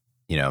that,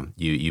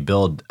 you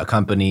build a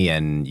company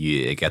and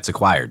it gets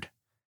acquired.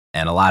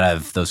 And a lot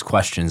of those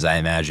questions I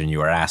imagine you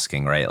are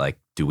asking, right? Like,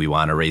 do we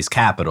want to raise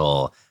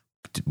capital?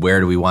 Where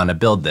do we want to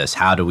build this?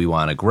 How do we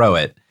want to grow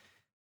it?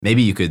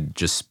 Maybe you could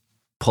just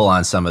pull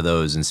on some of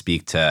those and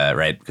speak to,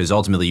 right? Because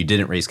ultimately you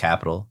didn't raise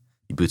capital.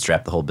 You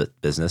bootstrapped the whole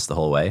business the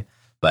whole way.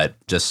 But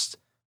just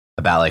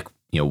about, like,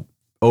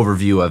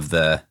 overview of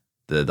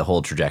the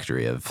whole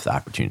trajectory of the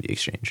Opportunity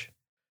Exchange.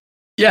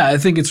 Yeah, I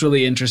think it's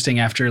really interesting.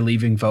 After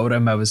leaving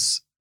Votem, I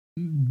was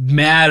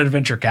mad at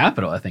venture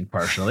capital, I think,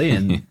 partially,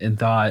 and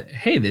thought,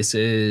 hey, this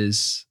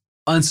is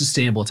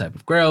unsustainable type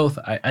of growth.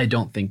 I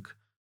don't think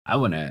I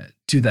want to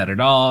do that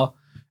at all.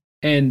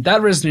 And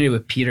that resonated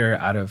with Peter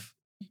out of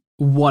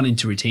wanting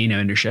to retain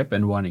ownership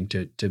and wanting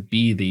to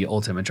be the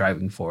ultimate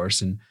driving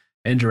force and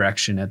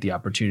direction at the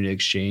Opportunity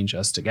Exchange,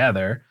 us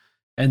together.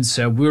 And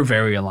so we were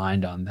very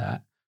aligned on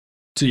that.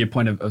 To your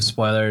point of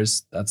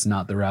spoilers, that's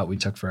not the route we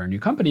took for our new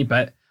company,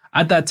 but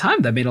at that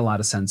time, that made a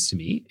lot of sense to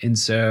me. And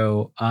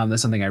so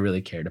that's something I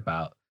really cared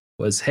about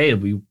was, hey,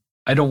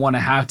 I don't want to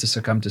have to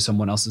succumb to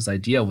someone else's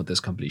idea of what this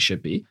company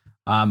should be.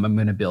 I'm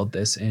going to build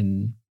this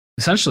in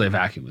essentially a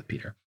vacuum with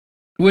Peter,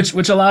 which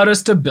allowed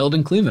us to build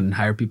in Cleveland and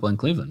hire people in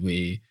Cleveland.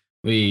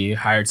 We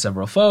hired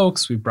several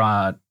folks. We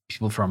brought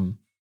people from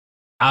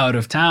out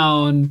of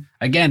town.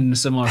 Again,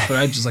 similar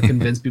thread, just like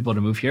convince people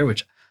to move here,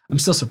 which I'm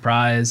still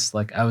surprised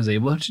like I was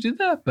able to do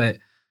that. But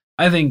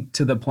I think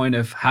to the point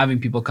of having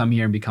people come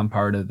here and become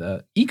part of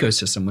the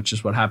ecosystem, which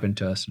is what happened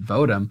to us at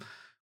Votem.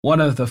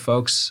 One of the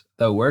folks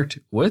that worked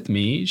with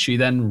me, she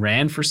then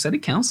ran for city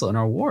council in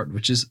our ward,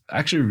 which is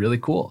actually really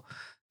cool.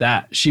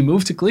 That she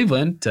moved to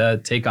Cleveland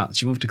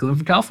she moved to Cleveland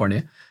from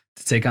California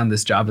to take on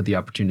this job at the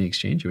Opportunity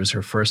Exchange. It was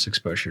her first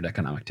exposure to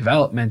economic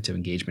development, to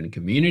engagement in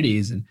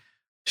communities. And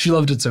she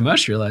loved it so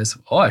much, she realized,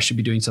 I should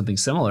be doing something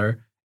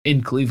similar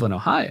in Cleveland,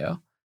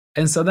 Ohio.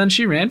 And so then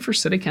she ran for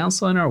city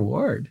council in our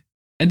ward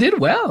and did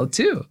well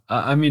too.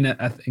 I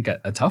think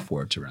a tough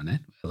ward to run in.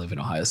 I live in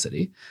Ohio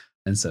City,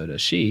 and so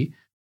does she.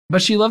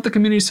 But she loved the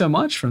community so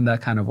much from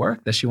that kind of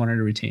work that she wanted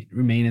to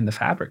remain in the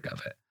fabric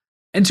of it.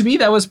 And to me,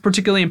 that was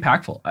particularly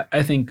impactful.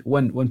 I think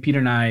when Peter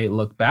and I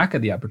look back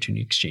at the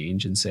Opportunity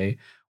Exchange and say,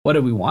 what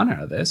did we want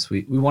out of this?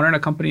 We wanted a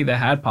company that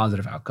had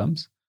positive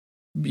outcomes,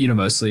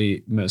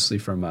 mostly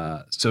from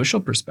a social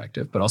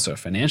perspective, but also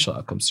financial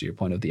outcomes, to your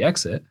point of the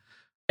exit,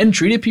 and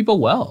treated people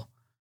well.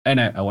 And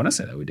I want to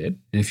say that we did.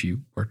 And if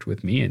you worked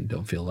with me and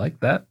don't feel like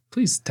that,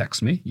 please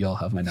text me. You all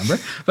have my number.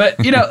 But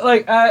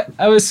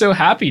I was so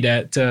happy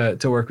to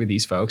work with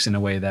these folks in a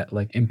way that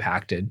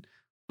impacted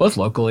both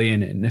locally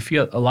and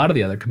a lot of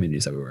the other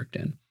communities that we worked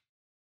in.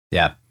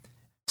 Yeah.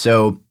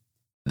 So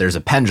there's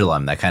a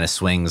pendulum that kind of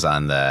swings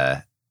on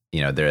the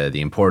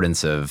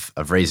importance of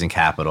raising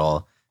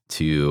capital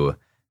to,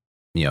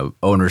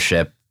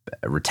 ownership,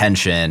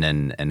 retention,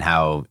 and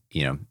how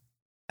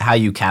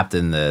you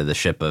captain the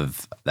ship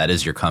of that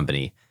is your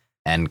company,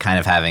 and kind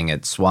of having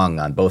it swung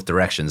on both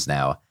directions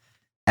now,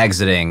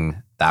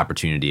 exiting the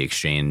Opportunity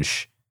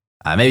Exchange.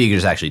 Maybe you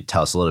could just actually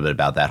tell us a little bit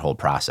about that whole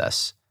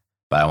process,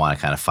 but I want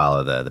to kind of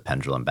follow the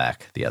pendulum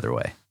back the other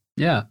way.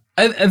 Yeah,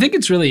 I think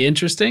it's really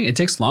interesting. It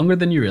takes longer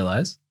than you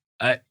realize.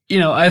 I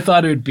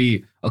thought it would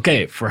be,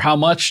 okay, for how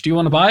much do you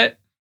want to buy it?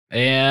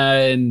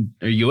 And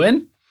are you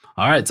in?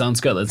 All right, sounds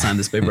good. Let's sign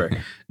this paper.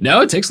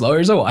 No, it takes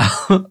lawyers a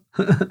while.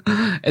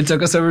 It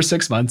took us over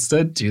 6 months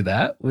to do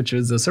that, which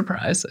was a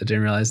surprise. I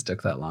didn't realize it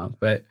took that long.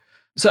 But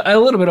so a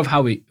little bit of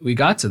how we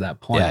got to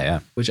that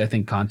point, which I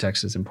think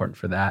context is important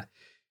for that.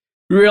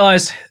 We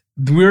realized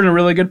we're in a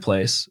really good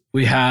place.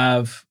 We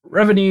have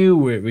revenue.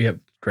 We have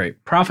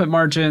great profit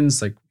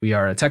margins. We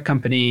are a tech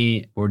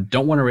company. We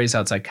don't want to raise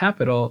outside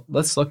capital.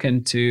 Let's look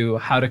into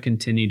how to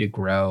continue to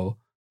grow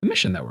the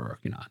mission that we're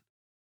working on.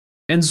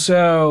 And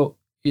so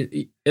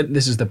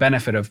this is the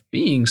benefit of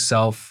being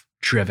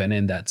self-driven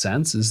in that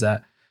sense, is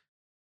that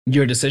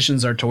your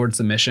decisions are towards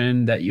the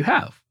mission that you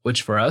have,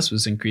 which for us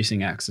was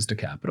increasing access to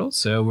capital.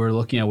 So we're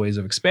looking at ways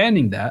of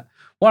expanding that.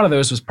 One of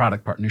those was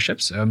product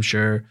partnerships. So I'm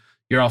sure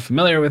you're all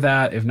familiar with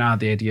that. If not,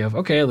 the idea of,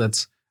 okay,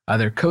 let's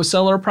either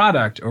co-sell our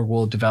product or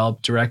we'll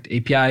develop direct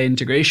API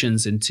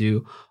integrations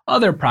into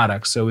other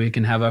products so we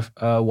can have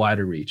a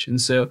wider reach.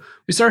 And so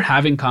we start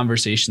having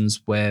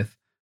conversations with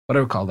what I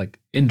would call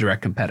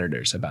indirect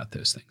competitors about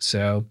those things.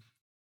 So,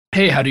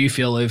 hey, how do you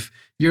feel if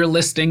your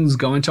listings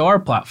go into our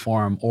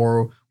platform,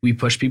 or we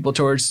push people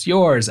towards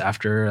yours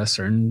after a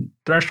certain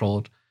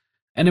threshold?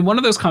 And in one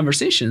of those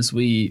conversations,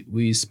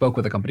 we spoke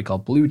with a company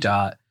called Blue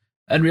Dot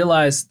and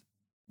realized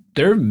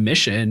their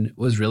mission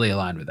was really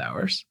aligned with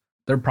ours.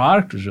 Their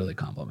product was really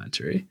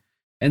complementary.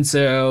 And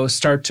so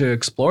start to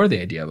explore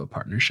the idea of a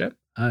partnership.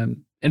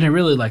 And I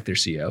really like their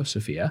CEO,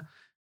 Sophia.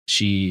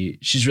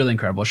 She's really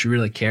incredible. She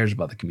really cares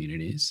about the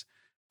communities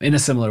in a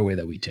similar way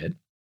that we did.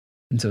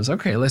 And so it's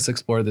okay, let's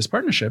explore this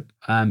partnership.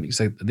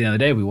 Because at the end of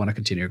the day, we want to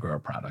continue to grow our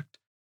product.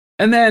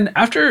 And then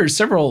after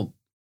several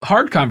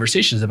hard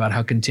conversations about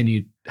how to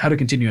continue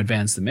to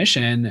advance the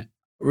mission,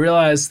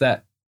 realized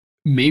that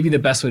maybe the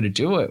best way to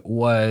do it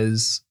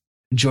was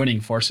joining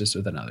forces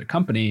with another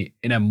company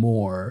in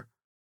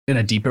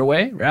a deeper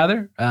way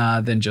rather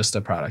than just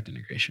a product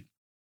integration.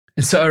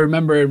 And so I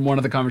remember in one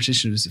of the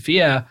conversations with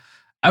Sophia,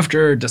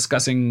 after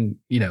discussing,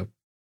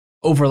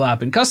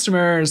 overlap in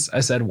customers,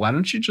 I said, why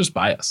don't you just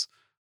buy us?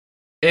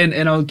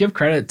 And I'll give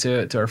credit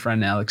to our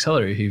friend Alex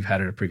Hillary, who you've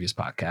had at a previous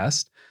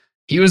podcast.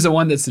 He was the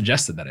one that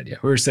suggested that idea.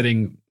 We were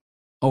sitting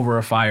over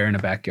a fire in a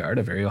backyard,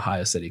 a very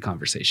Ohio City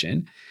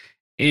conversation.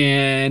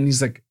 And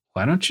he's like,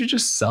 why don't you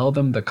just sell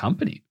them the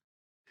company?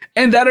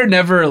 And that are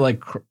never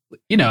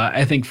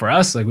I think for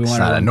us, we want to. It's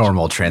not a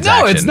normal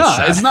transaction. No, it's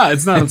not. It's not.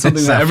 It's not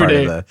something that every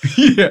day.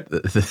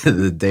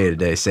 The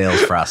day-to-day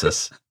sales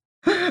process.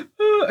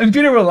 And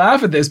Peter will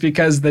laugh at this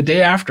because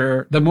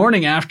the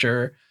morning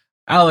after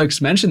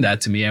Alex mentioned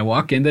that to me, I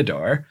walk in the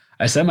door,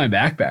 I set my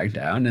backpack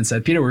down and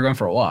said, Peter, we're going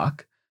for a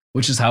walk,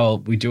 which is how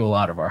we do a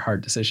lot of our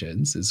hard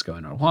decisions, is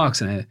going on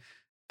walks. And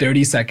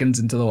 30 seconds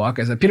into the walk,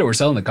 I said, Peter, we're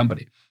selling the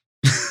company.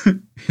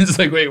 He's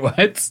like, wait,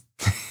 what?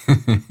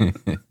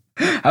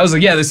 I was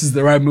like, yeah, this is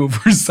the right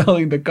move. We're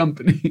selling the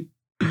company.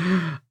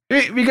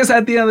 Because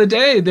at the end of the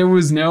day, there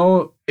was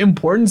no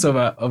importance of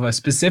a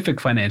specific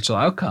financial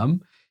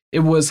outcome. It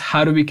was,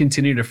 how do we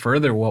continue to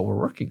further what we're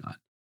working on?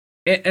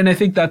 And I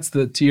think that's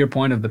to your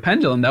point of the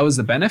pendulum, that was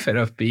the benefit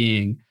of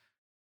being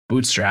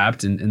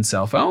bootstrapped and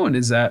self-owned,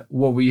 is that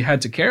what we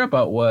had to care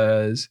about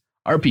was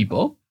our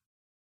people,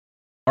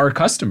 our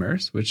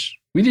customers, which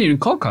we didn't even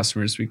call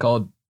customers, we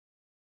called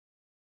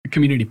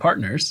community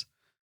partners,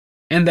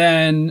 and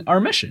then our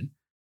mission.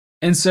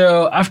 And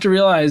so after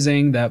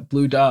realizing that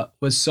Blue Dot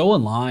was so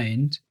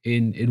aligned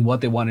in what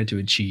they wanted to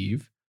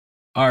achieve,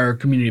 our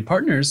community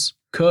partners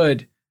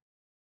could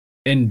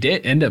and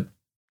did end up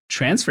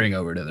transferring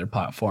over to their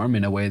platform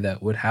in a way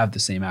that would have the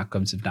same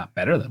outcomes, if not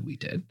better than we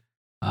did.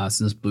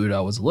 Since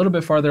Bluto was a little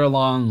bit farther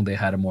along, they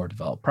had a more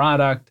developed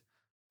product.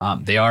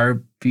 They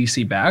are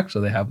VC backed, so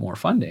they have more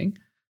funding.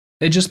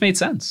 It just made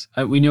sense.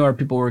 We knew our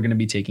people were going to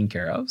be taken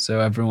care of.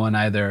 So everyone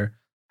either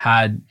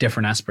had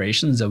different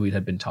aspirations that we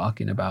had been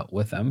talking about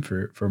with them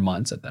for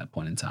months at that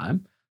point in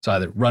time. So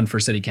either run for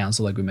city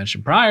council, like we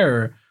mentioned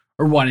prior,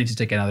 or wanting to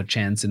take another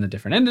chance in a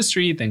different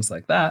industry, things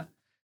like that.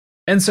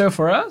 And so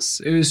for us,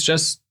 it was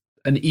just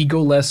an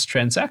egoless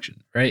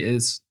transaction, right?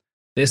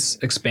 This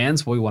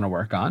expands what we want to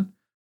work on.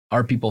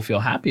 Our people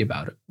feel happy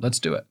about it. Let's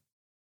do it.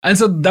 And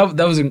so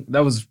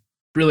that was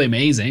really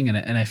amazing.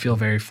 And I feel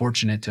very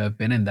fortunate to have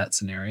been in that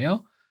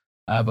scenario,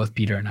 both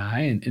Peter and I,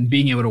 and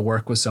being able to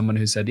work with someone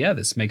who said, yeah,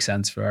 this makes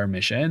sense for our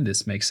mission.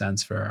 This makes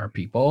sense for our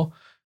people.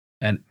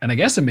 And I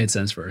guess it made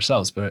sense for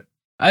ourselves, but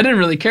I didn't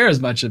really care as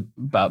much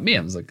about me.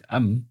 I was like,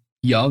 I'm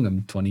young.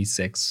 I'm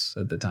 26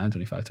 at the time,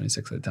 25,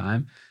 26 at the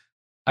time.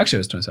 Actually, I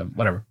was 27,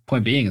 whatever.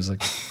 Point being is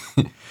like,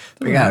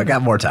 we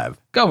got more time.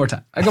 Got more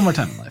time. I got more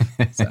time in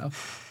life. So,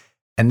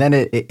 and then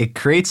it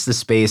creates the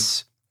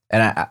space.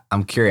 And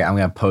I'm curious. I'm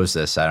going to pose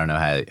this. I don't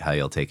know how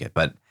you'll take it,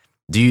 but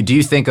do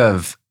you think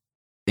of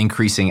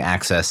increasing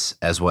access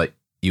as what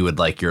you would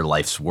like your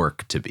life's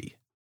work to be?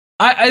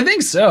 I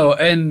think so.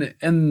 And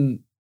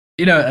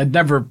I'd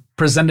never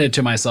presented it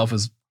to myself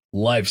as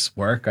life's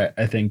work.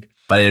 I think,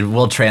 but it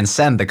will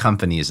transcend the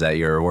companies that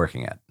you're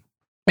working at.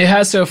 It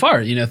has so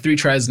far, 3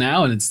 tries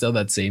now, and it's still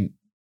that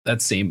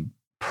same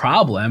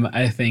problem.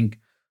 I think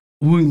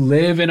we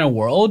live in a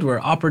world where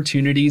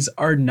opportunities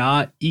are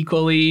not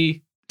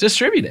equally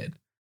distributed.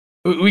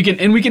 We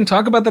can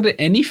talk about that at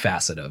any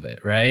facet of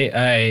it,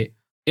 right?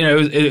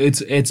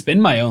 It's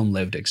been my own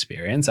lived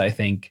experience. I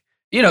think,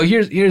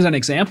 here's an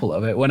example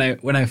of it. When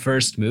I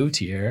first moved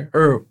here,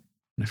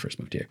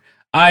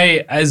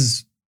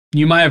 as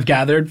you might have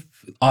gathered,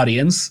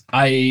 audience,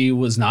 I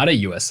was not a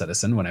US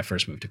citizen when I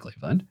first moved to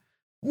Cleveland,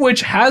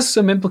 which has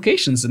some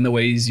implications in the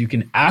ways you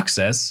can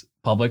access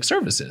public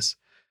services.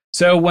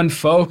 So when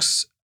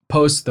folks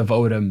post the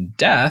Votum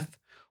death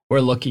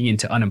or looking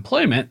into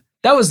unemployment,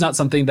 that was not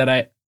something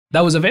that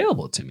was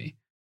available to me,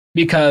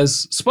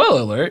 because,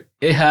 spoiler alert,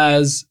 it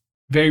has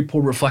very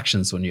poor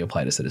reflections when you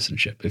apply to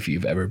citizenship if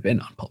you've ever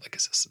been on public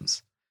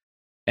assistance.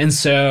 And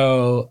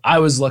so I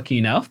was lucky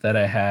enough that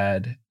I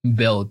had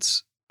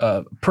built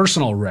a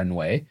personal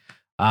runway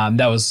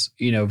that was,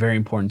 very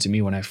important to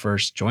me when I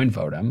first joined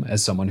Votum,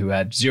 as someone who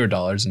had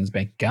 $0 in his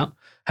bank account,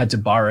 had to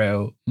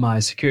borrow my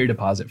security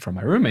deposit from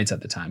my roommates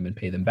at the time and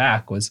pay them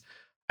back. Was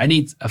I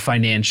need a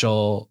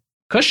financial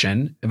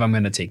cushion if I'm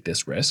going to take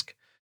this risk.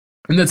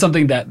 And that's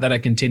something that I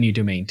continue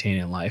to maintain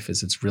in life,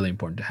 is it's really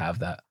important to have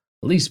that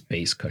at least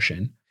base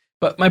cushion.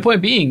 But my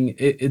point being,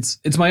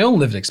 it's my own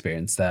lived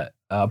experience that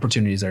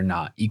opportunities are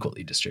not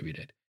equally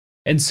distributed.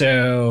 And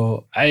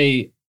so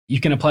you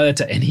can apply that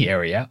to any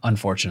area,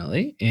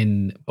 unfortunately,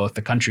 in both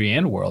the country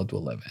and world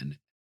we'll live in.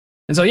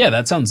 And so, yeah,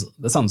 that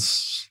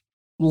sounds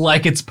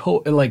like it's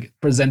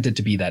presented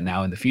to be that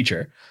now in the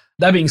future.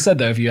 That being said,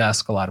 though, if you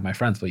ask a lot of my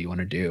friends what you want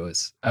to do,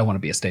 is I want to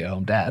be a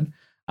stay-at-home dad.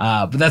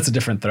 But that's a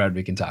different thread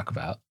we can talk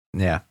about.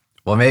 Yeah.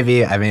 Well,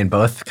 maybe,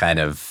 both kind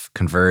of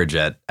converge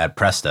at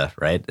Presta,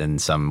 right? In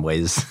some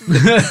ways,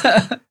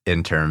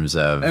 in terms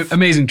of...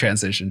 Amazing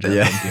transition, Jeff.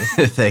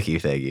 Yeah. Thank you.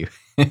 Thank you.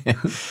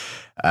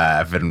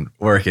 I've been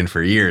working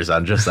for years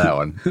on just that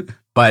one.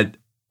 But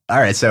all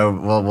right, so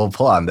we'll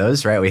pull on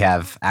those, right? We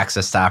have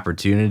access to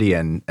opportunity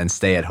and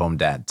stay-at-home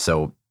dad.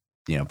 So,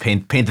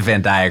 paint the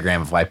Venn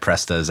diagram of why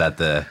Presta is at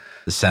the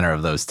center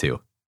of those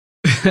two.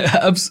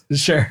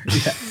 Sure.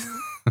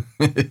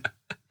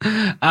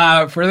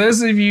 Yeah. For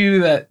those of you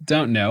that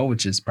don't know,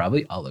 which is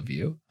probably all of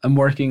you, I'm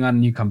working on a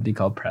new company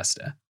called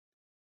Presta.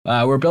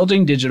 We're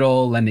building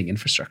digital lending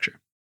infrastructure.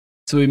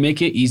 So we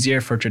make it easier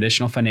for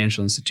traditional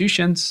financial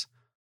institutions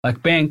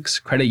like banks,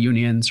 credit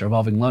unions, or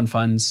revolving loan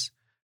funds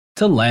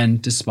to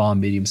lend to small and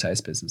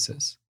medium-sized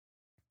businesses.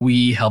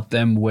 We help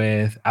them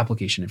with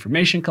application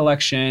information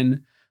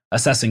collection,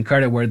 assessing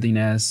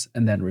creditworthiness,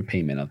 and then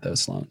repayment of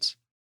those loans.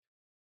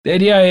 The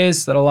idea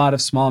is that a lot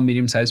of small and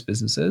medium-sized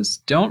businesses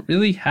don't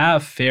really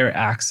have fair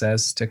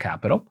access to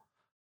capital.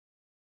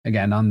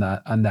 Again, on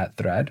that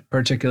thread,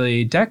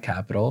 particularly debt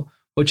capital,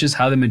 which is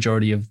how the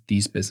majority of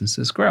these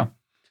businesses grow.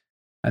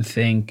 I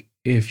think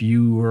if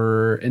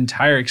your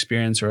entire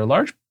experience, or a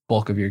large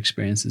bulk of your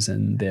experiences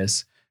in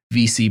this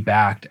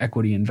VC-backed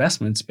equity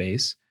investment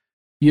space,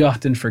 you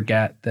often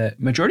forget that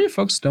majority of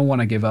folks don't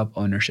want to give up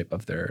ownership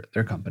of their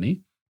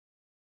company.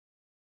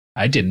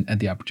 I didn't at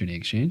the Opportunity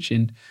Exchange,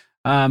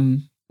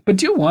 but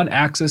do want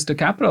access to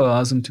capital that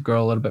allows them to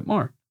grow a little bit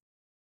more.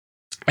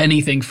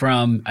 Anything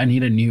from I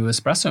need a new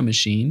espresso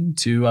machine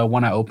to I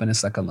want to open a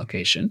second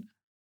location.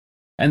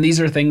 And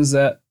these are things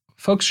that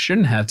folks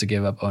shouldn't have to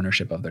give up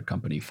ownership of their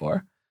company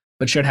for,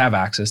 but should have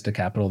access to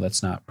capital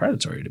that's not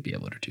predatory to be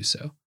able to do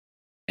so,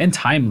 and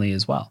timely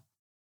as well.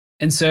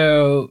 And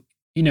so,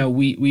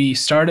 we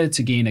started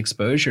to gain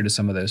exposure to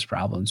some of those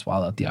problems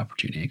while at the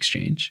Opportunity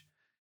Exchange.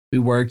 We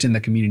worked in the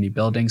community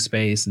building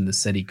space, in the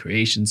city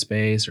creation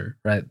space, or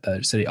the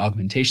city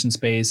augmentation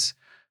space,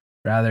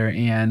 rather.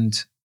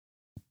 And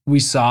we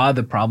saw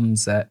the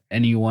problems that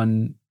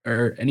anyone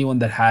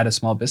that had a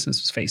small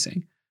business was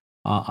facing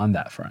on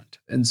that front.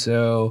 And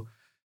so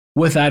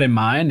with that in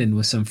mind, and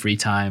with some free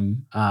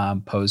time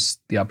post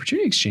the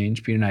Opportunity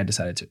Exchange, Peter and I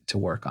decided to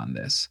work on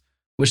this,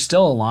 which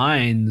still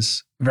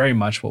aligns very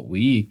much what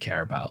we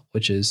care about,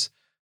 which is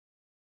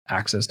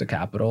access to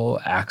capital,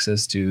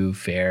 access to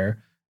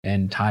fair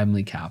and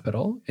timely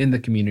capital in the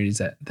communities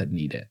that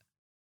need it.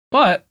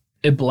 But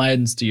it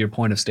blends, to your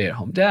point of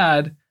stay-at-home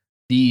dad,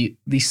 the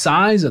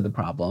size of the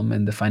problem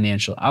and the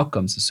financial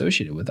outcomes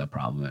associated with that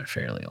problem are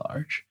fairly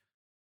large.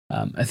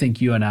 I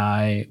think you and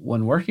I,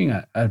 when working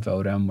at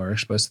Votem, were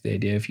exposed to the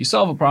idea if you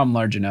solve a problem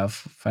large enough,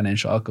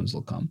 financial outcomes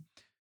will come.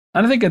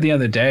 And I think at the end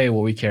of the day,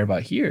 what we care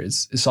about here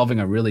is solving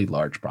a really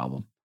large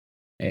problem.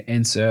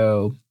 And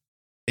so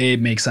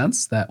it makes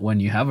sense that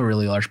when you have a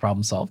really large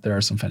problem solved, there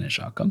are some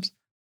financial outcomes.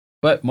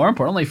 But more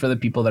importantly, for the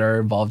people that are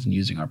involved in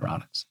using our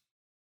products.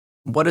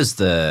 What does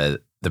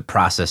the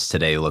process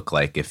today look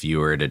like if you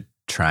were to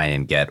try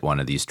and get one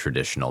of these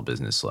traditional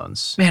business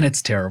loans? Man,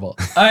 it's terrible.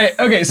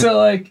 Okay, so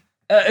like,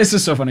 it's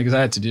just so funny because I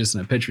had to do this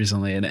in a pitch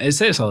recently, and I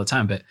say this all the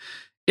time, but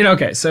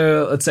okay,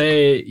 so let's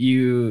say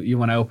you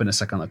want to open a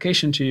second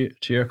location to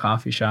your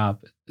coffee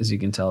shop. As you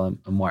can tell,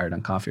 I'm wired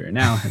on coffee right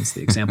now, hence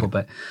the example,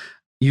 but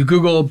you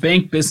Google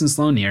bank business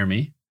loan near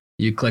me.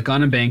 You click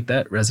on a bank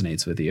that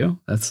resonates with you.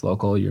 That's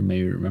local. You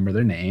may remember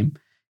their name.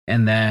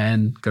 And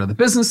then go to the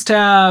business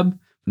tab.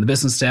 From the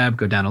business tab,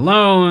 go down to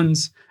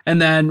loans. And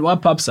then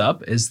what pops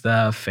up is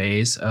the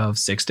phase of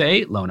 6 to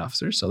 8 loan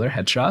officers. So their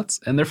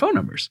headshots and their phone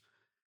numbers.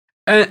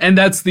 And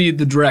that's the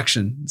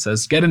direction. It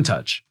says, get in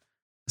touch.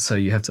 So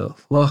you have to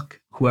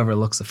look, whoever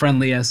looks the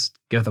friendliest,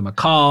 give them a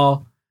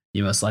call.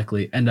 You most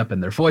likely end up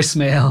in their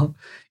voicemail.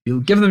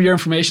 You give them your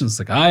information. It's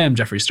like, hi, I'm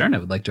Jeffrey Stern. I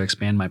would like to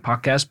expand my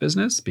podcast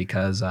business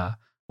because I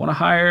want to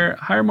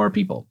hire more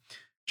people.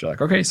 So you're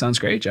like, okay, sounds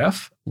great,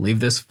 Jeff. Leave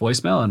this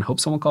voicemail and hope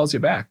someone calls you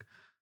back.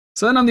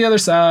 So then on the other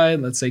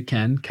side, let's say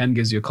Ken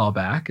gives you a call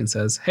back and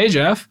says, hey,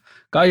 Jeff,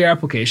 got your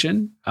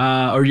application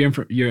or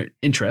your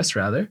interest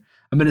rather.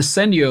 I'm going to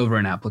send you over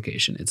an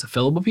application. It's a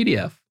fillable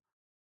PDF.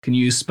 Can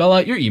you spell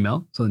out your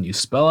email? So then you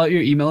spell out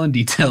your email in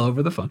detail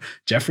over the phone.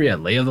 Jeffrey at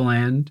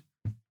layoftheland.fm.com.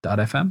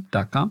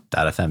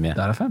 .fm, yeah.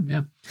 .fm,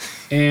 yeah.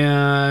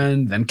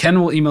 And then Ken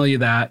will email you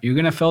that. You're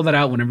going to fill that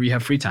out whenever you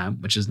have free time,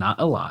 which is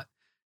not a lot.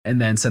 And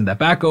then send that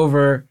back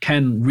over.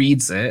 Ken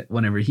reads it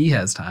whenever he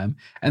has time.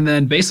 And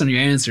then based on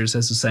your answers,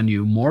 has to send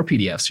you more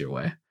PDFs your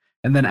way.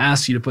 And then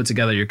ask you to put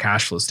together your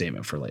cash flow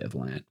statement for Lay of the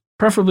Land.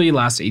 Preferably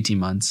last 18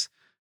 months,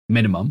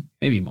 minimum,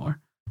 maybe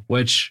more.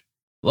 Which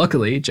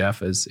luckily,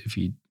 Jeff, is, if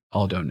you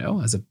all don't know,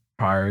 has a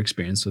prior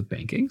experience with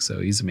banking.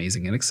 So he's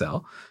amazing in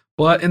Excel.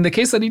 But in the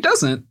case that he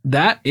doesn't,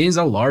 that is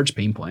a large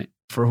pain point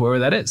for whoever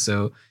that is.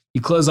 So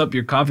you close up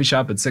your coffee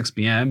shop at 6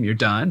 p.m., you're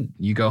done.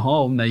 You go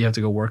home, now you have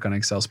to go work on an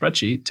Excel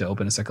spreadsheet to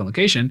open a second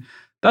location.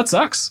 That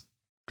sucks.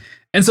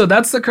 And so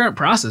that's the current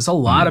process, a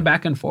lot of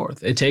back and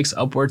forth. It takes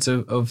upwards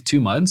of 2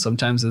 months,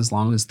 sometimes as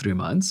long as 3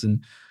 months.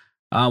 And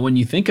when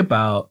you think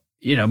about,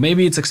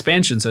 maybe it's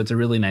expansion, so it's a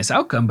really nice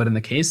outcome. But in the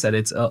case that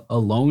it's a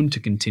loan to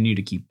continue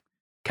to keep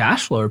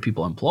cash flow or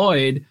people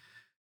employed,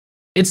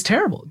 it's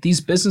terrible. These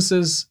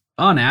businesses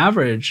on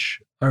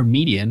average, or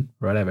median,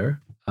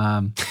 whatever,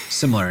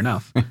 similar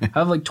enough,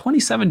 have like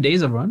 27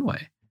 days of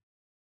runway.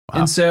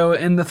 Wow. And so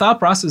in the thought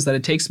process that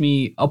it takes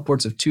me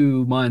upwards of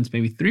 2 months,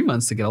 maybe 3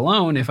 months to get a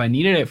loan, if I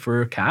needed it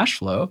for cash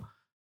flow,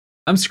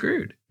 I'm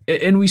screwed.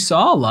 And we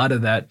saw a lot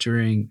of that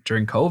during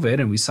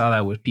COVID, and we saw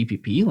that with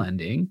PPP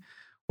lending,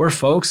 where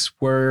folks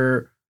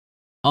were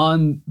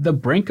on the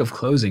brink of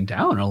closing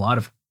down. A lot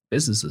of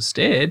businesses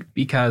did,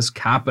 because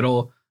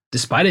capital,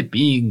 despite it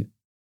being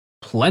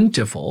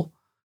plentiful,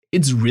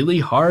 it's really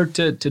hard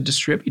to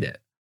distribute it.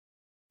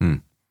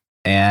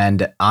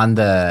 And on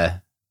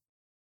the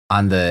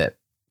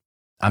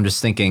I'm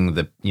just thinking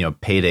the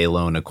payday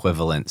loan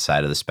equivalent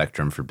side of the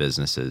spectrum for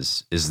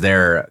businesses. Is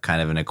there kind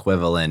of an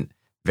equivalent,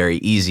 very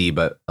easy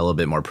but a little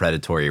bit more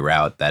predatory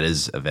route that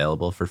is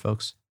available for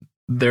folks?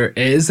 There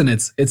is, and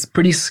it's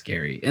pretty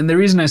scary. And the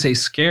reason I say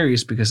scary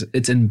is because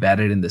it's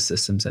embedded in the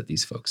systems that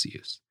these folks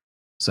use.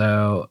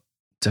 So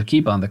to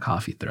keep on the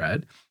coffee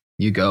thread,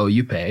 you go,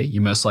 you pay, you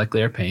most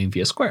likely are paying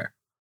via Square.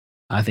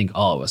 I think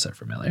all of us are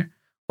familiar.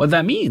 What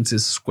that means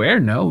is Square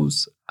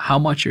knows how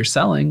much you're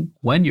selling,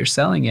 when you're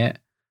selling it,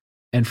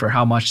 and for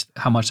how much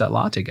that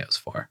latte goes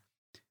for.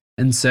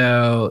 And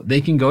so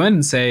they can go in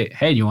and say,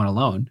 hey, do you want a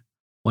loan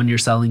when you're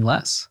selling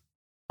less?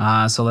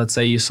 So let's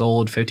say you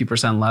sold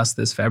 50% less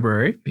this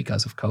February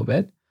because of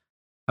COVID.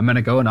 I'm going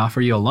to go and offer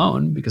you a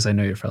loan because I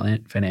know your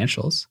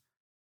financials,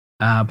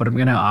 but I'm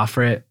going to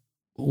offer it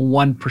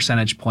 1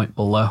 percentage point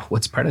below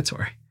what's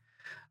predatory,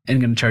 and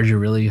I'm going to charge you a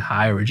really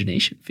high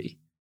origination fee.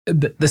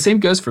 The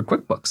same goes for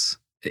QuickBooks.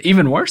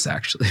 Even worse,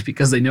 actually,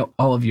 because they know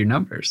all of your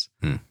numbers.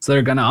 So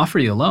they're going to offer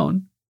you a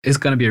loan. It's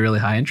going to be a really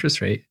high interest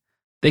rate.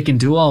 They can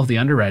do all of the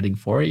underwriting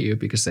for you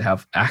because they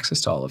have access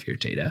to all of your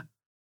data.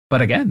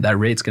 But again, that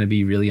rate's going to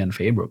be really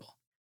unfavorable.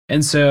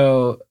 And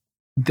so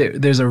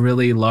there's a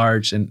really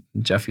large, and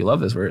Jeff, you love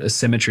this word,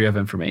 asymmetry of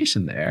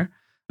information there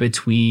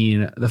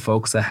between the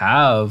folks that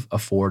have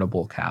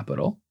affordable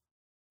capital.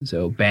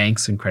 So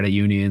banks and credit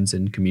unions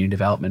and community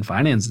development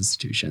finance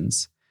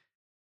institutions,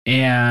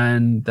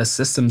 and the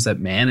systems that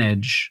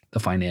manage the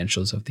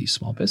financials of these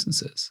small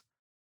businesses.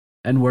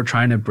 And we're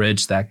trying to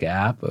bridge that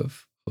gap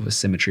of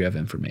asymmetry of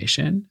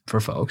information for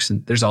folks.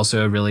 And there's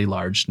also a really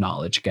large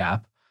knowledge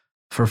gap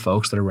for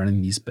folks that are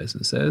running these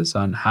businesses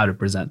on how to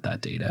present that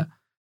data.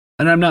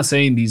 And I'm not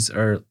saying these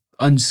are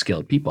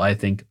unskilled people. I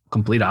think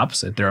complete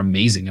opposite. They're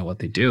amazing at what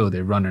they do.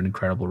 They run an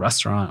incredible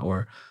restaurant,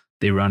 or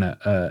they run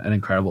an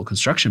incredible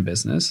construction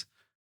business.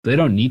 They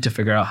don't need to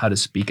figure out how to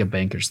speak a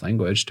banker's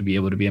language to be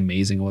able to be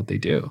amazing at what they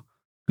do.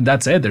 And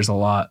that's it. There's a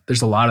lot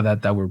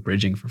of that we're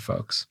bridging for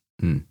folks.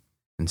 And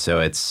so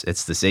it's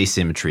this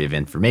asymmetry of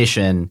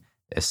information.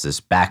 It's this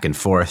back and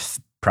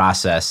forth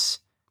process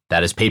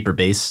that is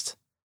paper-based.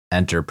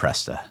 Enter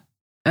Presta.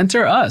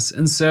 Enter us.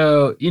 And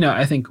so,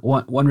 I think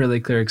one really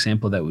clear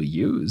example that we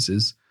use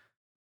is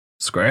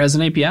Square has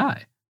an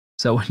API.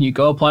 So when you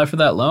go apply for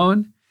that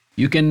loan,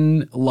 you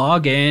can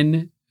log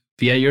in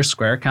via your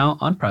Square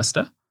account on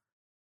Presta,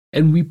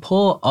 and we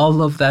pull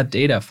all of that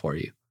data for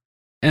you.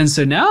 And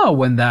so now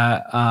when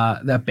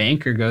that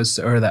banker goes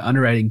to, or that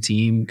underwriting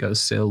team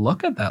goes to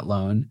look at that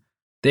loan,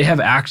 they have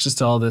access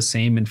to all the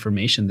same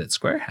information that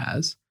Square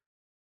has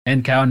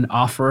and can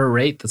offer a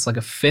rate that's like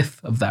a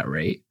fifth of that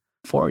rate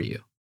for you.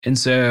 And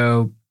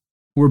so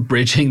we're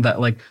bridging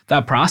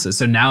that process.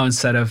 So now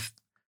instead of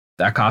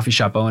that coffee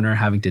shop owner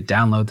having to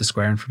download the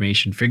Square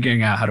information,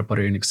 figuring out how to put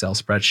it in an Excel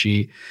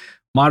spreadsheet,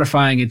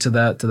 modifying it to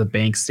the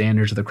bank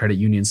standards or the credit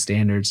union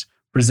standards,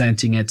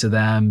 presenting it to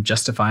them,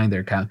 justifying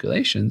their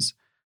calculations,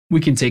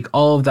 we can take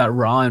all of that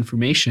raw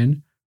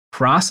information,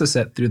 process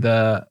it through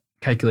the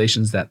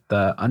calculations that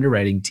the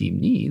underwriting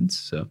team needs.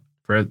 So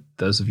for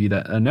those of you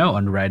that know,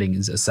 underwriting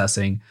is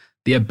assessing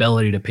the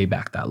ability to pay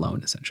back that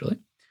loan, essentially,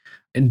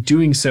 and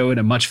doing so in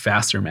a much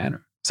faster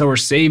manner. So we're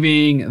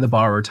saving the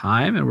borrower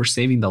time, and we're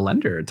saving the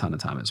lender a ton of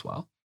time as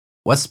well.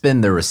 What's been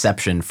the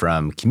reception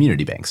from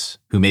community banks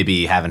who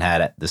maybe haven't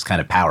had this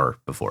kind of power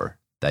before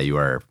that you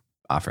are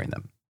offering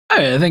them?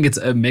 I think it's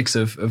a mix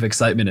of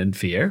excitement and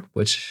fear,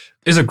 which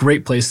is a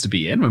great place to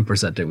be in when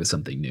presented with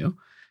something new.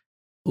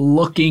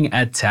 Looking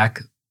at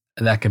tech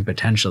that can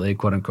potentially,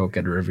 quote unquote,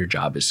 get rid of your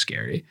job is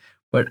scary.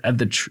 But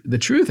the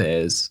truth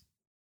is,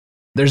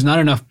 there's not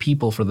enough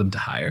people for them to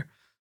hire.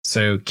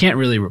 So can't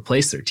really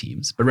replace their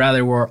teams, but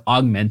rather we're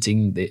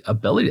augmenting the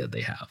ability that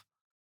they have.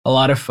 A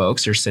lot of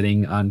folks are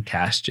sitting on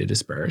cash to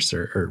disperse,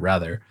 or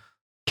rather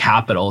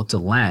capital to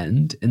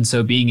lend. And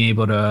so being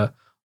able to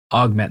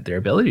augment their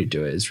ability to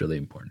do it is really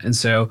important. And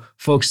so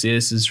folks see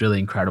this is really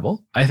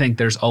incredible. I think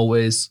there's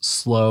always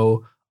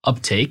slow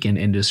uptake in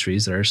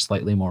industries that are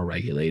slightly more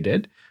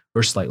regulated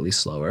or slightly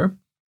slower.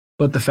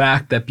 But the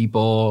fact that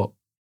people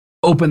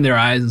open their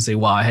eyes and say,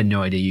 wow, I had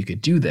no idea you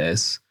could do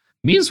this,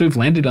 means we've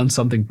landed on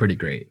something pretty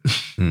great.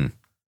 And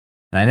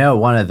I know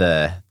one of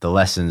the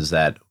lessons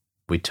that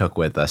we took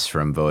with us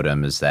from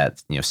Votem is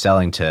that,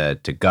 selling to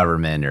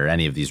government or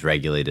any of these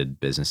regulated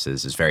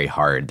businesses is very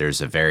hard.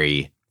 There's a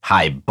very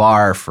high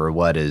bar for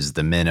what is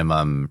the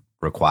minimum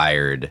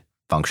required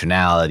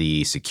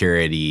functionality,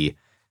 security,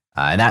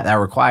 and that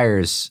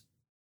requires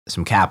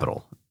some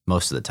capital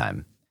most of the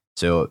time.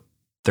 So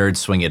third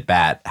swing at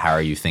bat, how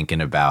are you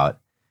thinking about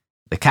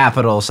the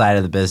capital side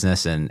of the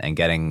business and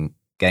getting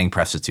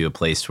Presta to a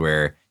place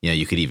where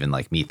you could even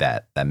meet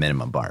that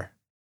minimum bar?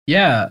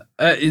 Yeah,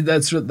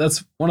 that's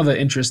one of the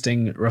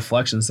interesting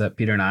reflections that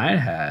Peter and I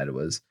had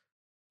was,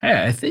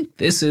 hey, I think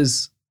this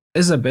is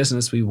a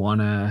business we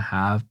want to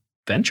have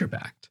venture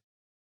backed.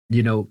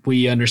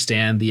 We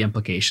understand the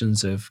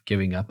implications of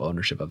giving up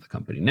ownership of the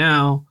company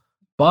now,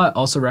 but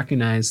also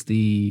recognize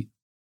the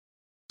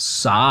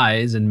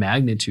size and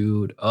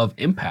magnitude of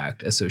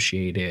impact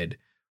associated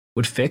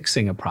with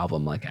fixing a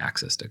problem like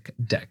access to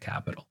debt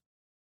capital.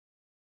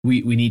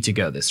 We need to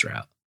go this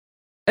route.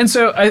 And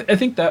so I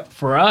think that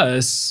for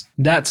us,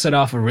 that set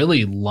off a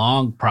really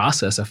long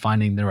process of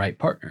finding the right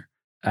partner.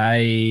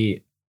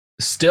 I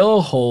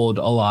still hold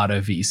a lot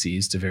of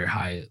VCs to very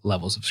high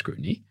levels of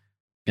scrutiny.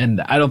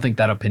 And I don't think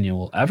that opinion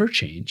will ever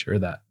change, or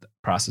that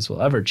process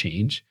will ever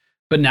change.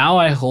 But now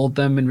I hold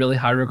them in really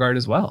high regard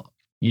as well.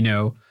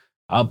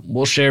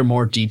 We'll share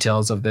more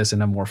details of this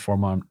in a more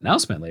formal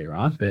announcement later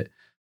on, but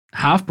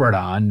have brought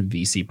on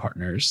VC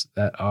partners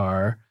that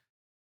are,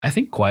 I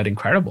think, quite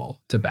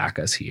incredible to back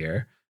us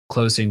here,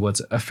 closing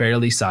what's a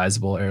fairly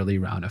sizable early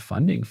round of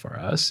funding for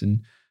us.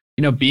 And,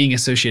 being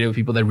associated with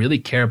people that really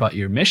care about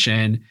your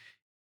mission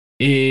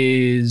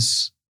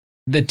is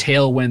the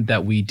tailwind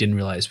that we didn't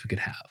realize we could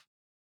have.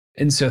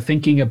 And so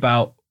thinking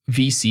about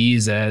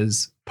VCs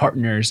as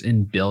partners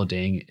in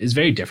building is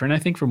very different, I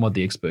think, from what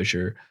the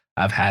exposure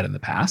I've had in the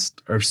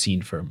past or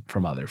seen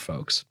from other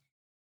folks.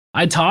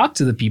 I talked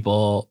to the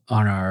people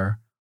on our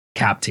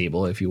cap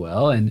table, if you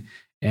will,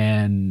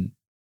 and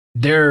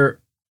they're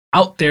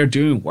out there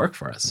doing work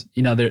for us.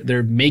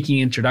 They're making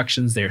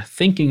introductions, they're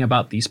thinking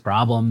about these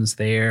problems,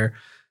 they're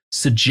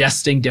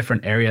suggesting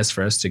different areas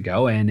for us to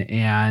go in.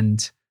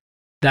 And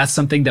that's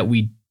something that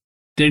we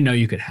didn't know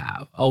you could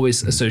have,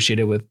 always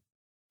associated with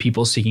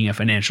people seeking a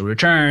financial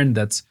return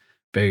that's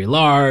very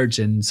large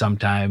and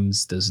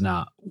sometimes does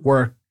not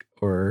work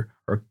or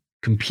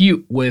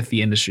compute with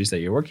the industries that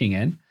you're working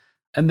in.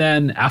 And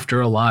then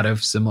after a lot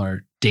of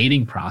similar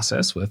dating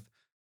process with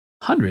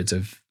hundreds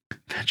of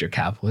venture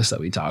capitalists that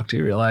we talked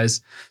to,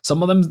 realize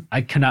some of them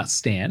I cannot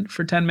stand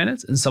for 10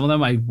 minutes and some of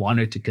them I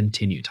wanted to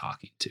continue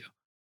talking to.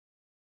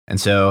 And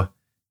so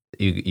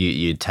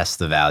you test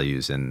the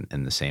values in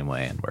the same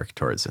way and work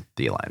towards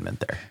the alignment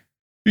there.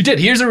 We did.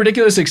 Here's a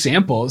ridiculous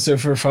example. So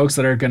for folks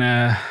that are going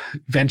to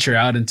venture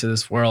out into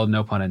this world,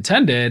 no pun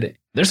intended,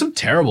 there's some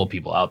terrible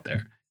people out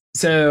there.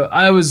 So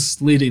I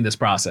was leading this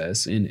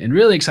process and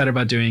really excited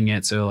about doing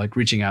it. So like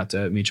reaching out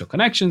to mutual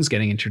connections,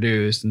 getting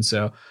introduced. And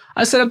so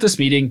I set up this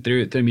meeting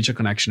through a mutual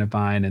connection of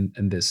mine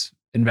and this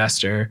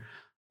investor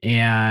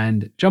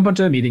and jump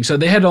onto the meeting. So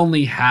they had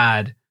only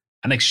had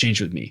an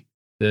exchange with me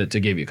to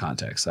give you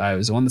context. I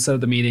was the one that set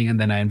up the meeting, and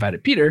then I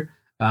invited Peter,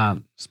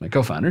 who's my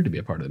co-founder, to be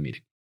a part of the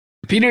meeting.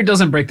 Peter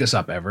doesn't break this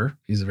up ever.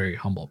 He's a very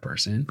humble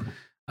person,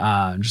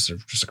 just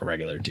like a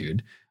regular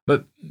dude.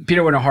 But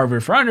Peter went to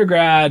Harvard for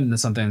undergrad, and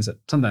sometimes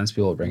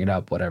people will bring it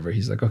up, whatever.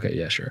 He's like, okay,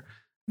 yeah, sure.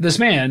 This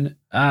man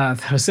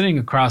that I was sitting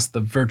across the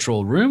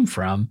virtual room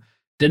from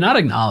did not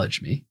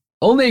acknowledge me,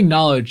 only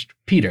acknowledged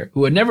Peter,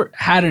 who had never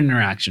had an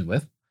interaction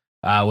with,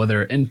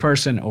 whether in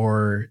person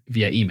or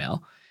via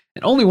email,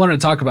 and only wanted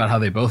to talk about how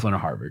they both went to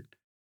Harvard.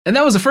 And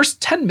that was the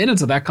first 10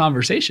 minutes of that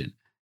conversation.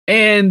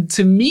 And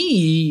to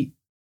me,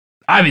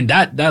 I mean,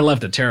 that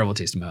left a terrible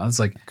taste in my mouth. It's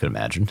like, I could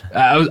imagine.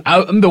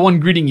 I'm the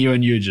one greeting you,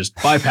 and you just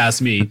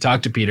bypass me,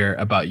 talk to Peter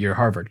about your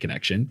Harvard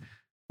connection.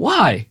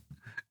 Why?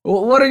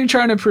 Well, what are you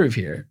trying to prove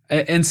here?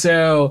 And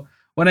so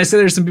when I say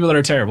there's some people that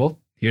are terrible,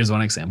 here's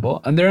one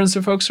example. And there are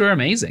some folks who are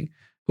amazing,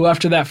 who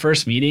after that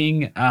first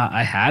meeting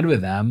I had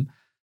with them,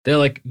 they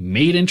like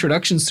made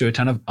introductions to a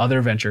ton of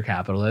other venture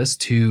capitalists,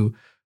 to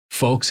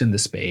folks in the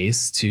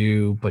space,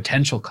 to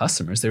potential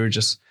customers. They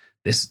just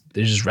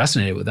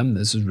resonated with them.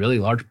 This is a really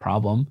large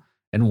problem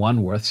and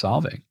one worth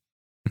solving.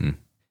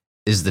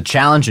 Is the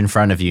challenge in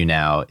front of you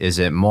now, is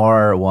it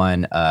more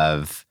one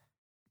of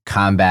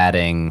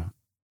combating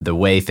the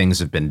way things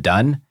have been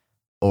done,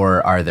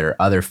 or are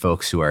there other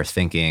folks who are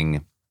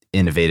thinking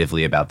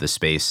innovatively about this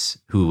space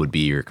who would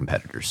be your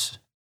competitors?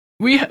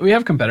 We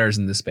have competitors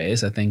in this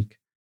space. I think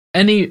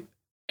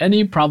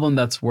any problem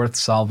that's worth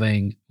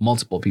solving,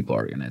 multiple people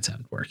are going to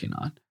attempt working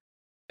on.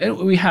 And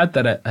we had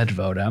that at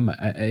Votem.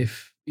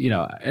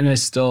 And I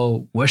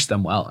still wish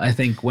them well. I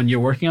think when you're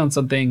working on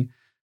something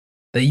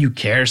that you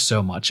care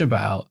so much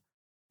about,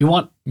 you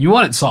want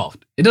it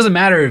solved. It doesn't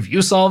matter if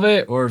you solve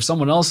it or if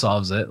someone else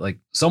solves it, like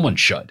someone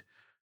should,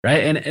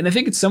 right? And I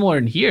think it's similar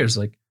in here. It's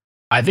like,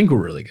 I think we're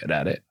really good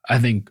at it. I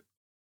think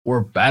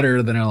we're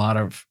better than a lot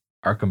of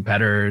our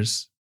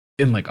competitors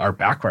in like our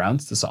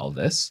backgrounds to solve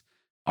this.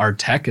 Our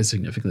tech is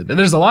significantly better.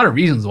 There's a lot of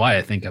reasons why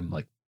I think I'm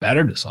like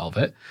better to solve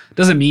it.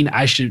 Doesn't mean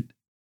it should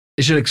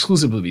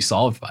exclusively be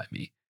solved by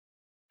me.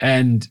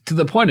 And to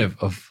the point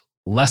of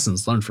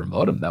lessons learned from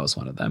Votem, that was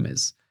one of them,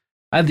 is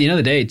at the end of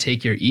the day,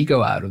 take your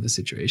ego out of the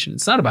situation.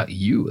 It's not about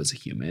you as a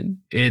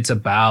human. It's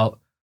about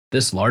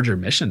this larger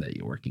mission that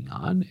you're working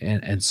on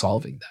and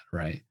solving that,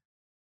 right?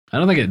 I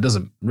don't think it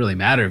doesn't really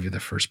matter if you're the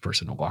first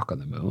person to walk on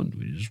the moon.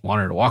 We just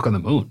wanted to walk on the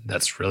moon.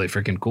 That's really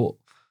freaking cool.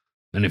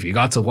 And if you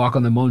got to walk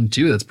on the moon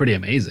too, that's pretty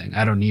amazing.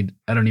 I don't need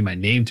my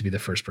name to be the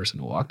first person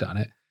who walked on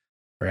it,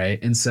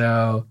 right? And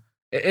so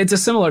it's a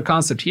similar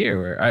concept here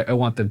where I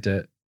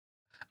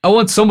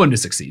want someone to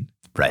succeed,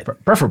 right?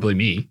 Preferably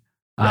me.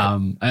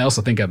 Right. I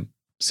also think I'm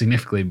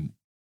significantly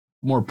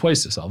more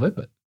poised to solve it,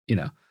 but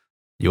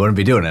you wouldn't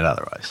be doing it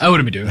otherwise. I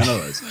wouldn't be doing it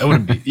otherwise. I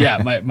wouldn't be. Yeah,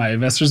 my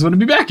investors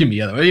wouldn't be backing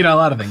me otherwise. A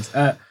lot of things.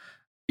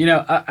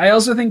 I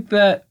also think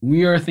that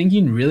we are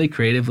thinking really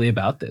creatively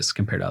about this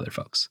compared to other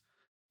folks.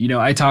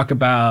 I talk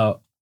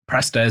about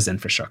Presta as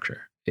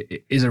infrastructure.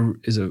 It is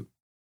a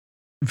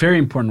very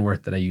important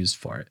word that I use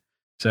for it.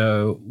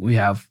 So we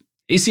have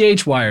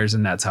ACH wires,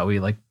 and that's how we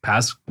like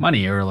pass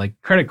money, or like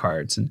credit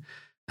cards, and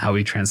how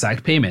we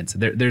transact payments.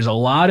 There's a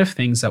lot of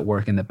things that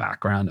work in the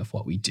background of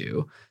what we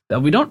do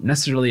that we don't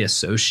necessarily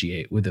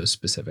associate with those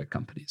specific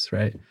companies,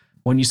 right?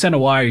 When you send a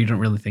wire, you don't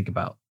really think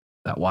about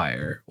that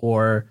wire.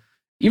 Or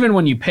even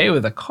when you pay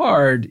with a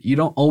card, you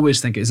don't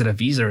always think, is it a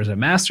Visa or is it a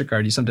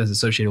MasterCard? You sometimes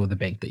associate it with the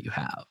bank that you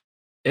have.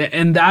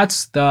 And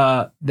that's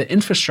the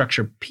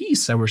infrastructure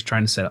piece that we're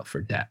trying to set up for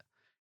debt.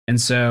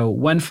 And so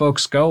when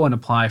folks go and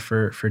apply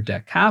for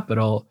debt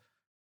capital,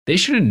 they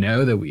shouldn't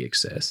know that we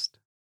exist.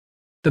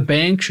 The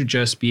bank should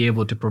just be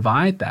able to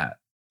provide that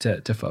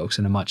to folks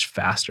in a much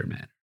faster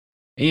manner.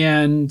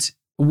 And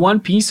one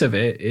piece of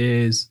it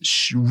is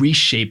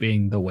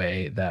reshaping the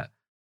way that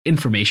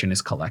information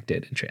is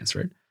collected and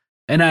transferred.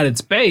 And at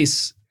its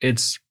base, it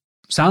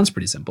sounds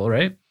pretty simple,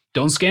 right?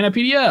 Don't scan a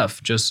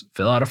PDF, just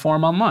fill out a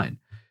form online.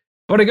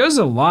 But it goes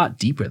a lot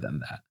deeper than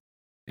that.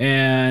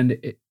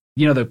 And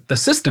the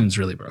system's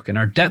really broken.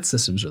 Our debt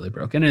system's really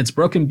broken, and it's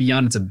broken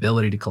beyond its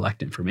ability to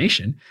collect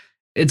information.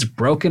 It's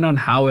broken on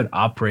how it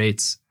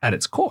operates at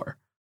its core,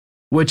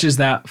 which is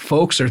that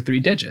folks are 3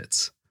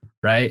 digits,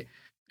 right?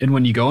 And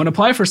when you go and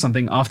apply for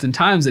something,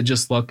 oftentimes they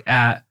just look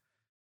at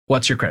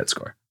what's your credit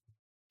score.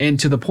 And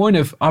to the point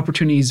of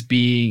opportunities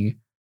being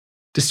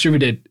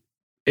distributed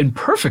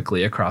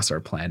imperfectly across our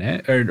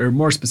planet, or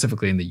more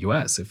specifically in the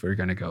US, if we're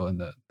going to go in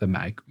the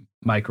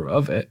micro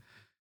of it,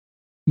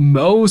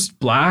 most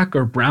Black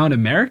or brown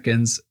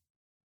Americans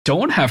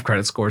don't have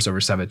credit scores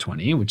over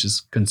 720, which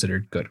is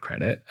considered good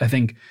credit. I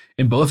think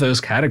in both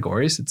those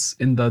categories, it's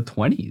in the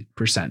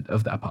 20%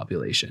 of that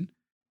population.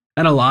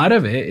 And a lot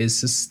of it is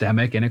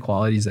systemic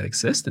inequalities that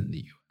exist in the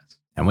US.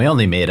 And we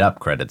only made up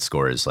credit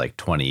scores like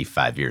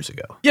 25 years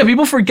ago. Yeah,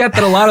 people forget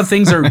that a lot of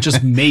things are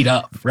just made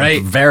up,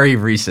 right? Very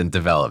recent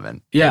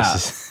development. Yeah.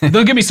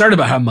 Don't get me started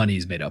about how money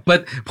is made up.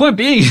 But point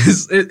being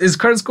is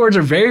credit scores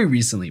are very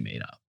recently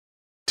made up.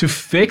 To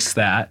fix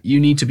that, you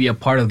need to be a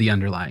part of the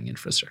underlying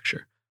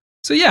infrastructure.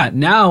 So yeah,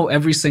 now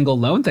every single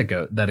loan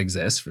that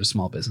exists for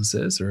small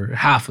businesses, or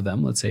half of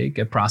them, let's say,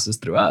 get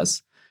processed through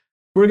us,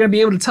 we're going to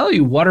be able to tell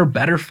you what are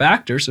better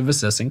factors of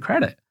assessing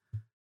credit.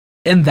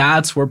 And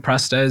that's where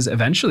Presta is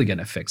eventually going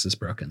to fix this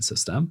broken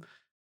system.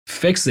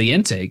 Fix the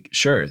intake,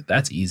 sure,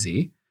 that's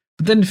easy.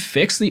 But then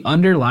fix the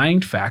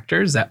underlying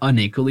factors that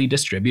unequally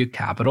distribute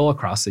capital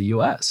across the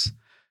US,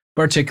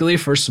 particularly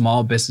for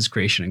small business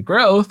creation and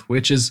growth,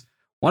 which is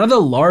one of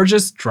the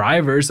largest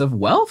drivers of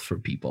wealth for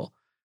people.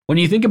 When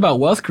you think about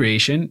wealth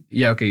creation,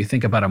 you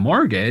think about a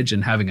mortgage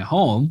and having a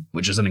home,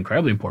 which is an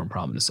incredibly important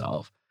problem to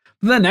solve.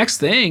 But the next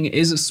thing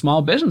is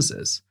small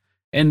businesses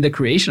and the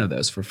creation of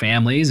those for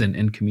families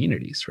and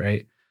communities,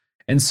 right?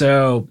 And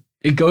so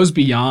it goes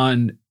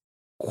beyond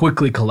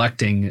quickly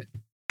collecting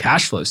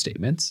cash flow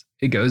statements.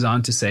 It goes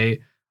on to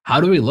say,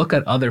 how do we look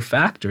at other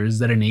factors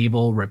that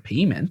enable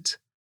repayment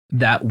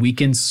that we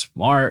can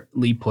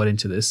smartly put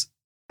into this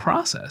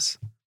process?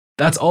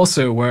 That's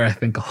also where I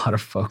think a lot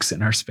of folks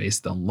in our space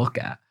don't look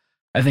at.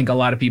 I think a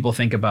lot of people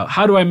think about,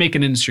 how do I make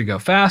an industry go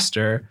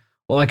faster?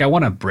 Well, I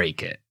want to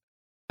break it.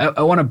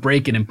 I want to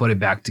break it and put it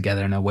back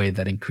together in a way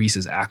that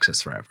increases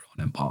access for everyone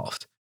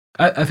involved.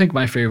 I think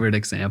my favorite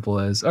example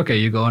is, okay,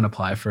 you go and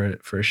apply for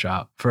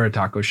a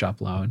taco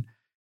shop loan.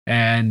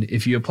 And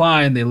if you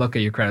apply and they look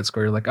at your credit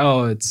score, you're like,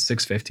 oh, it's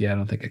 650. I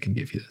don't think I can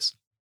give you this.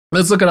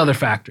 Let's look at other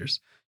factors.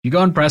 You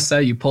go and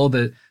Presta, you pull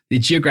the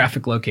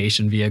geographic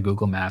location via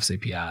Google Maps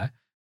API,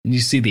 and you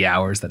see the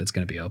hours that it's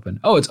going to be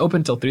open. Oh, it's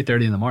open till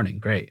 3:30 in the morning.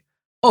 Great.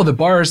 Oh, the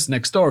bars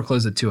next door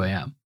close at 2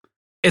 a.m.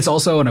 It's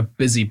also on a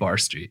busy bar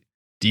street.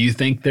 Do you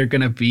think they're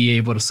going to be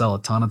able to sell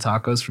a ton of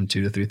tacos from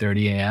 2 to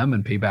 3:30 a.m.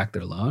 and pay back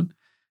their loan?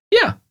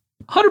 Yeah,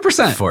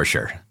 100%. For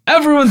sure.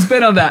 Everyone's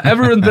been on that.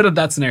 Everyone's been on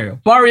that scenario.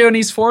 Barrio and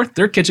East 4th,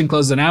 their kitchen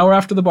closes an hour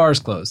after the bars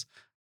close.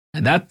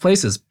 And that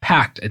place is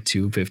packed at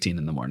 2:15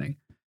 in the morning.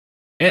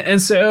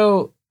 And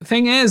so the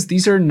thing is,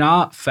 these are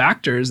not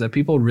factors that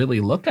people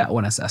really look at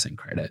when assessing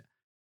credit,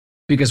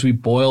 because we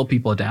boil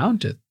people down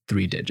to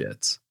 3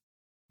 digits.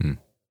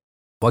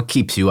 What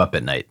keeps you up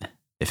at night,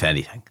 if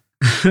anything?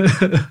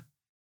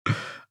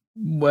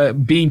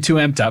 Being too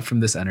amped up from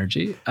this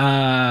energy.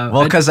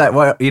 Well, because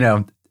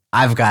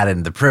I've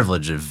gotten the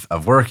privilege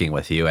of working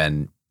with you,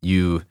 and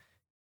you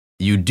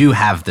do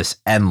have this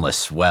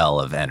endless well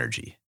of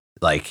energy.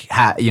 Like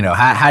how do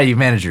you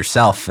manage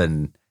yourself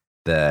and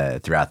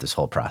throughout this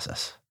whole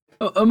process?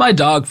 My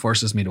dog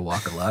forces me to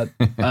walk a lot.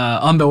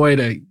 On the way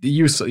to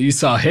you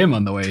saw him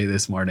on the way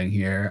this morning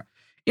here.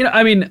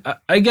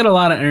 I get a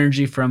lot of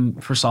energy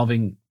for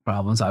solving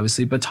problems,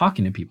 obviously, but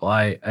talking to people.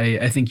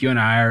 I think you and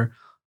I are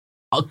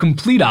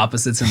complete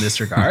opposites in this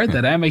regard,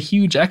 that I'm a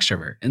huge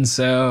extrovert. And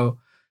so,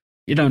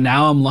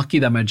 now I'm lucky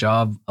that my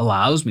job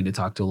allows me to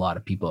talk to a lot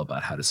of people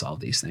about how to solve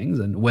these things.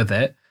 And with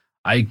it,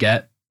 I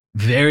get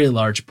very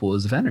large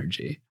pools of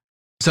energy.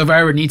 So if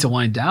I ever need to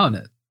wind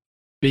down,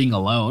 being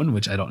alone,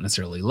 which I don't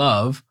necessarily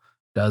love,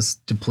 does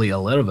deplete a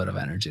little bit of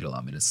energy to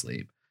allow me to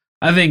sleep.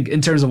 I think in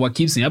terms of what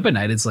keeps me up at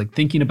night, it's like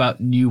thinking about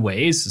new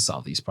ways to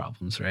solve these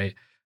problems, right?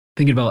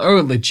 Thinking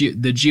about, the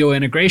geo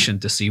integration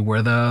to see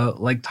where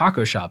the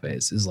taco shop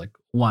is like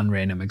one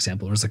random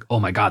example. Where it's like, oh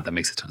my God, that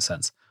makes a ton of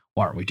sense.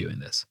 Why aren't we doing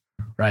this,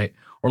 right?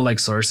 Or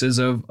sources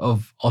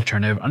of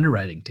alternative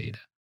underwriting data,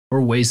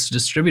 or ways to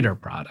distribute our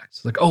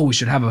products. Like, oh, we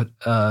should have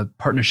a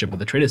partnership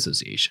with a trade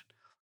association.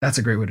 That's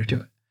a great way to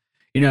do it.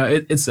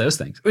 It's those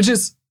things, which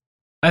is,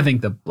 I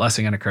think, the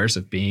blessing and a curse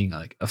of being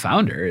a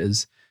founder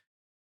is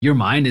your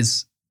mind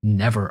is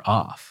never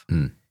off.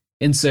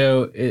 And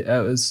so I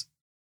was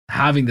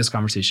having this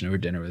conversation over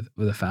dinner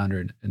with a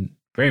founder in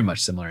very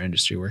much similar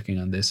industry, working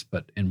on this,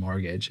 but in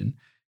mortgage. And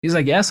he's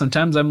like, yeah,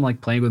 sometimes I'm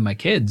playing with my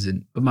kids,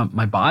 but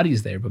my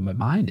body's there, but my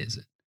mind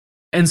isn't.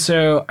 And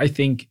so I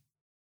think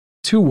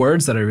 2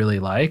 words that I really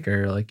like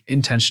are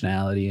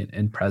intentionality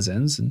and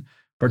presence. And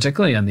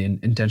particularly on the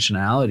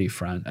intentionality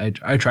front,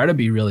 I try to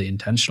be really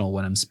intentional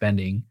when I'm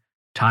spending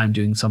time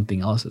doing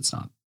something else that's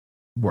not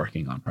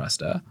working on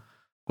Presta,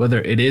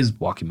 whether it is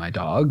walking my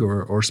dog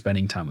or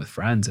spending time with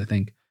friends. I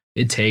think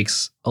it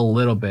takes a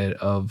little bit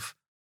of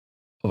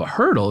a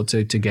hurdle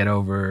to get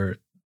over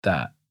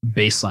that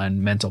baseline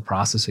mental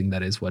processing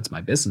that is what's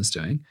my business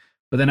doing.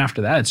 But then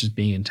after that, it's just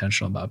being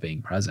intentional about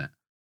being present.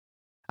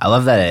 I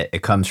love that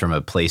it comes from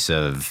a place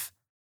of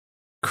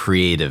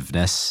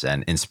creativeness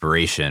and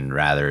inspiration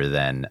rather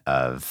than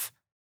of,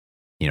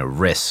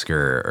 risk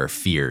or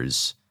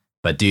fears.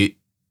 But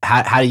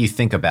how do you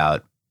think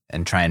about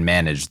and try and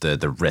manage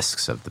the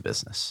risks of the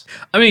business?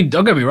 I mean,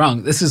 don't get me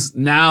wrong. This is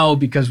now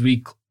because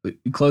we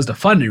closed a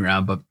funding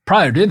round, but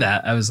prior to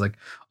that, I was like,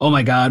 oh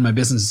my God, my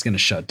business is going to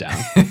shut down.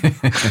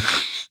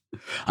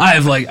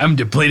 I'm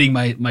depleting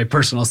my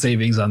personal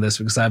savings on this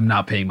because I'm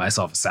not paying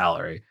myself a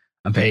salary.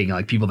 I'm paying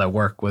like people that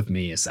work with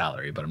me a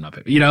salary, but I'm not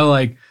paying,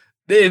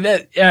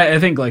 I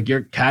think like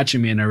you're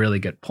catching me in a really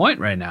good point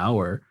right now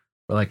where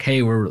we're like,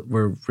 hey,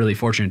 we're really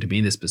fortunate to be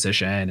in this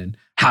position and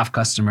have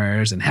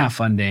customers and have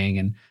funding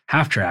and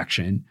have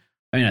traction.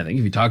 I mean, I think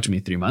if you talked to me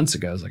 3 months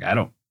ago, I was like, I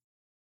don't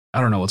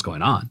know what's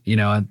going on.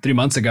 And 3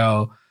 months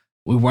ago,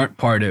 we weren't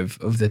part of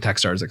the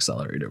Techstars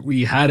Accelerator.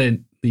 We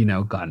hadn't,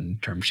 gotten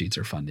term sheets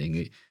or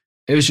funding.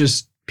 It was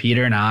just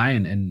Peter and I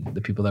and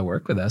the people that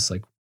work with us,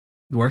 like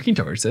working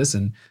towards this.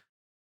 And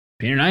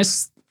Peter and I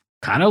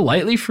kind of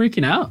lightly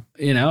freaking out,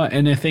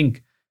 and I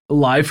think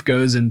life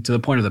goes into the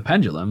point of the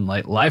pendulum.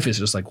 Like life is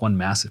just like one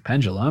massive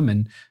pendulum.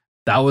 And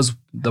that was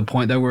the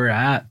point that we're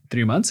at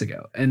 3 months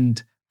ago.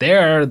 And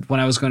there, when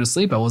I was going to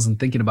sleep, I wasn't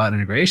thinking about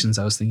integrations.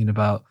 I was thinking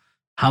about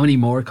how many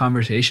more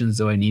conversations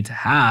do I need to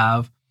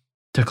have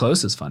to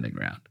close this funding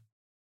round?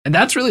 And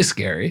that's really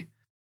scary.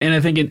 And I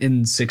think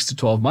in 6 to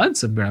 12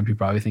 months, I'm going to be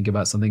probably thinking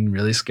about something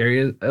really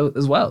scary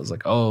as well. It's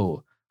like,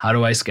 oh, how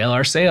do I scale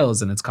our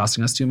sales? And it's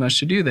costing us too much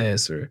to do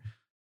this. Or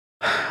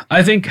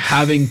I think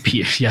having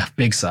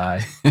big sigh.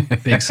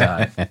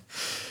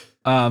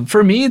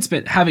 For me, it's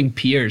been having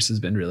peers has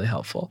been really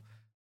helpful.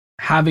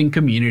 Having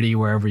community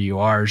wherever you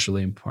are is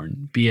really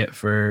important, be it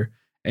for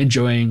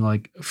enjoying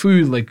like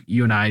food like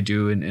you and I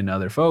do and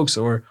other folks,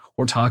 or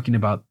talking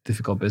about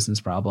difficult business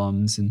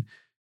problems and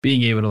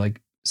being able to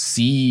like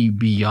see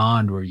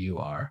beyond where you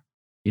are.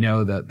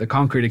 The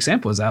concrete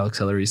example is Alex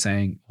Hillary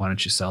saying, why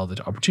don't you sell the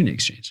Opportunity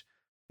Exchange?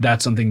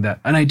 That's something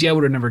that an idea I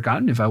would have never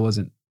gotten if I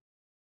wasn't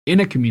in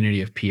a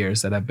community of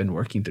peers that have been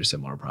working through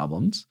similar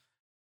problems.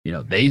 They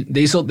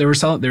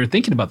were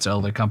thinking about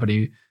selling their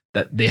company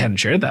that they hadn't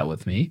shared that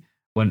with me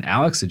when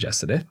Alex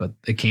suggested it, but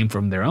it came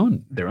from their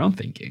own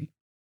thinking.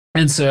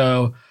 And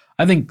so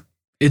I think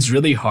it's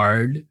really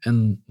hard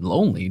and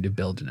lonely to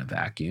build in a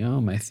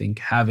vacuum. I think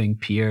having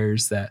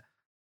peers that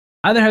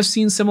either have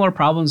seen similar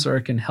problems or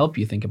can help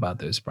you think about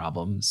those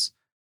problems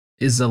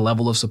is a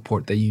level of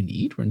support that you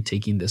need when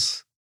taking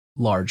this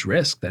large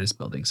risk that is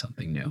building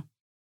something new.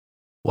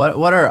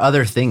 What are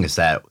other things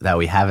that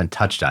we haven't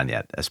touched on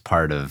yet as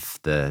part of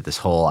this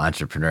whole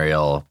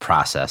entrepreneurial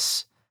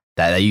process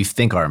that you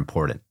think are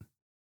important?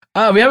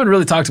 We haven't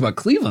really talked about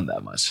Cleveland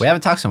that much. We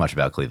haven't talked so much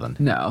about Cleveland.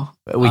 No.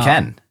 We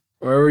can.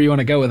 Wherever you want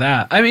to go with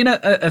that. I mean,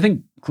 I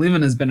think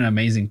Cleveland has been an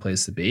amazing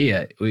place to be.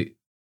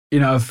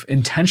 I've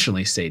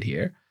intentionally stayed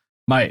here.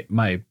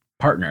 My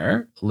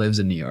partner lives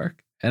in New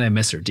York, and I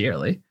miss her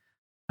dearly.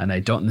 And I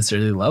don't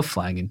necessarily love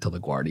flying into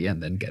LaGuardia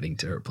and then getting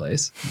to her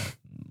place.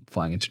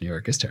 Flying into New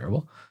York is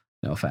terrible.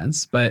 No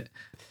offense, but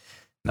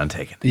none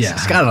taken. Yeah,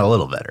 it's gotten a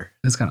little better.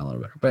 It's gotten a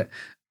little better, but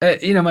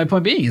my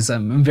point being is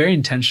I'm very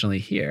intentionally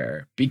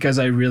here because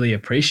I really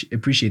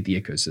appreciate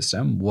the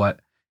ecosystem, what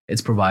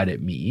it's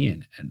provided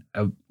me,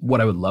 and what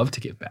I would love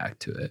to give back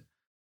to it.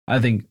 I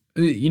think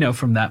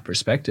from that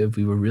perspective,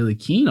 we were really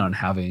keen on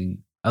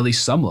having at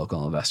least some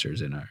local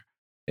investors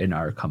in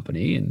our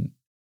company, and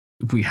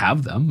we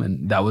have them,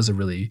 and that was a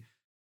really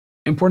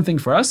important thing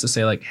for us to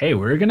say, like, hey,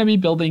 we're going to be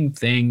building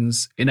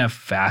things in a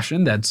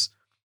fashion that's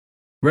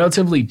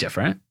relatively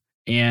different,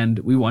 and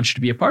we want you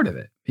to be a part of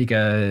it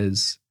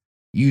because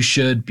you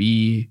should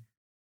be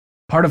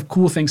part of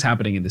cool things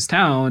happening in this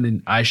town,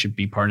 and I should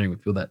be partnering with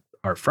people that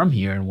are from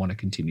here and want to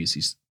continue to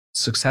see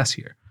success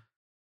here.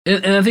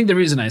 And I think the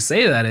reason I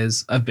say that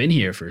is I've been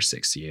here for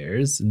 6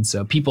 years, and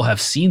so people have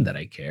seen that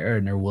I care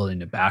and are willing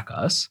to back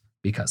us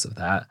because of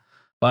that.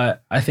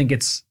 But I think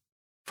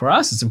for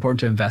us, it's important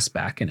to invest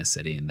back in a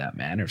city in that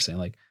manner, saying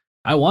like,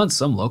 I want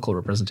some local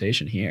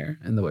representation here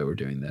in the way we're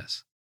doing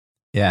this.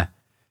 Yeah.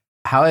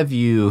 How have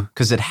you,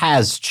 because it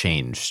has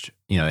changed,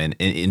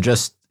 in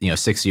just,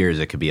 6 years,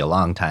 it could be a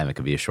long time, it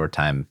could be a short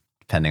time,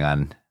 depending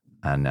on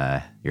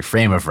your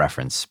frame of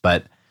reference.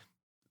 But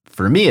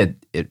for me,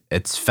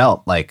 it's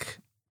felt like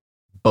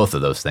both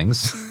of those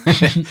things,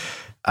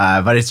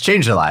 but it's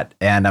changed a lot.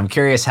 And I'm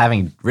curious,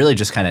 having really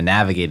just kind of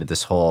navigated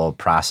this whole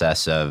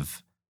process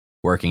of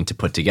working to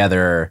put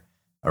together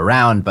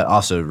around, but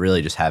also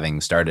really just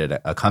having started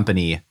a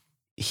company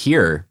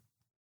here,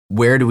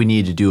 where do we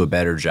need to do a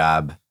better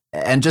job?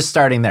 And just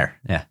starting there.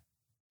 Yeah.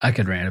 I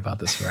could rant about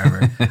this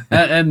forever.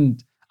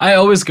 And I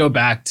always go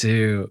back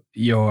to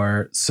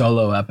your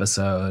solo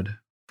episode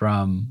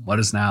from what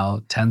is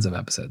now tens of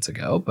episodes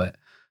ago, but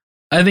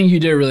I think you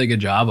did a really good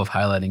job of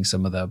highlighting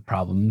some of the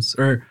problems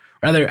or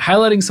rather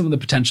highlighting some of the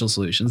potential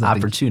solutions.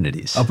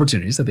 Opportunities.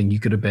 I think you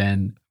could have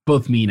been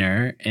both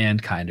meaner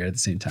and kinder at the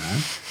same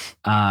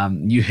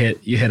time. You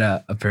hit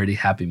a pretty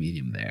happy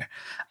medium there.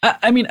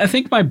 I mean, I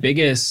think my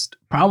biggest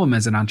problem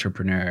as an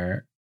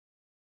entrepreneur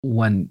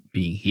when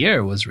being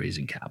here was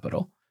raising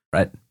capital.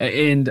 Right.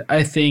 And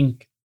I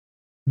think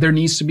there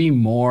needs to be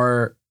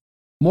more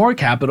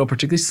capital,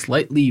 particularly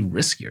slightly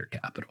riskier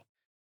capital.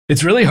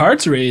 It's really hard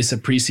to raise a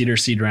pre-seed or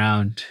seed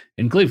round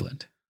in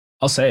Cleveland.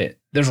 I'll say it.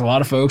 There's a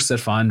lot of folks that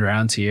fund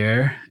rounds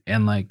here,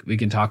 and like we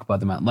can talk about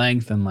them at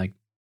length. And like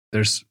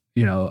there's,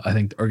 I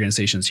think the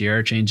organizations here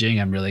are changing.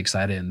 I'm really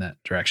excited in that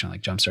direction.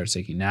 Like Jumpstart's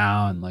taking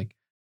now, and like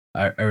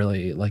I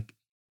really like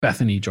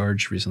Bethany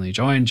George recently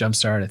joined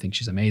Jumpstart. I think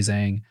she's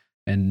amazing,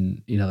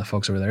 and the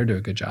folks over there do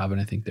a good job.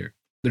 And I think they're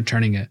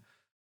turning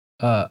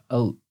a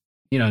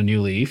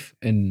new leaf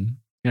in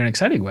an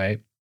exciting way.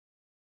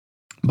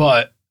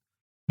 But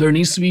there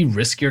needs to be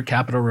riskier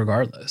capital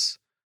regardless.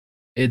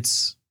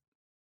 It's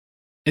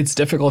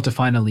difficult to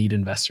find a lead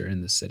investor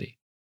in this city.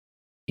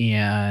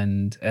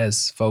 And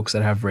as folks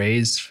that have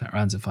raised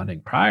rounds of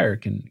funding prior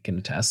can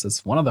attest,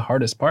 that's one of the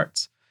hardest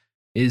parts,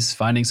 is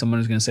finding someone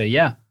who's going to say,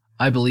 yeah,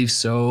 I believe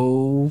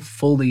so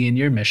fully in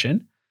your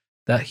mission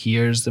that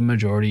here's the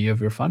majority of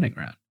your funding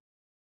round.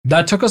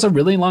 That took us a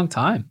really long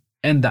time.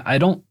 And I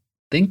don't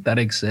think that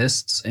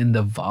exists in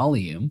the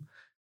volume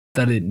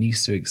that it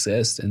needs to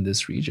exist in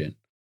this region.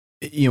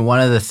 One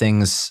of the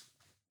things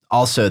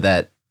also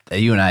that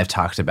you and I have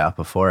talked about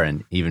before,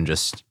 and even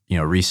just,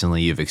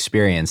 recently you've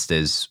experienced,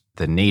 is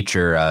the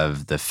nature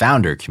of the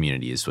founder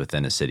communities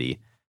within a city.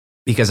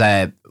 Because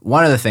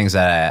one of the things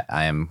that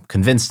I am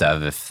convinced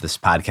of, if this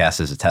podcast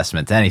is a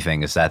testament to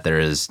anything, is that there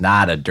is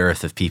not a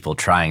dearth of people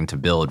trying to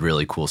build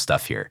really cool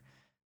stuff here.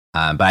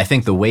 But I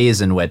think the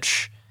ways in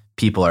which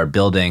people are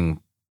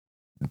building,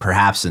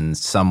 perhaps in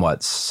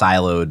somewhat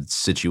siloed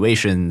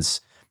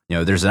situations,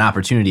 there's an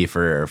opportunity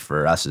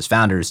for us as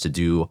founders to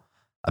do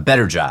a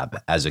better job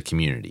as a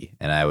community.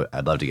 And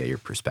I'd love to get your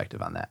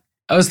perspective on that.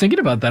 I was thinking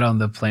about that on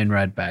the plane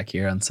ride back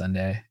here on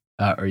Sunday,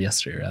 or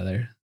yesterday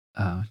rather,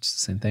 just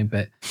the same thing.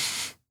 But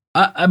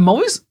I'm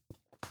always,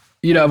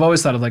 I've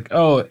always thought of like,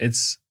 oh,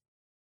 it's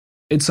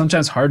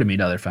sometimes hard to meet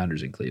other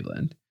founders in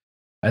Cleveland.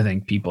 I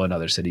think people in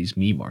other cities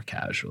meet more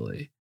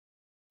casually.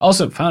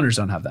 Also, founders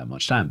don't have that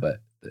much time,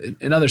 but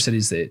in other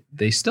cities,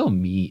 they still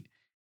meet.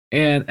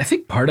 And I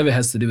think part of it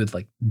has to do with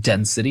like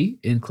density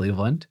in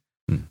Cleveland.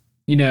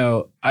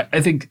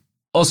 I think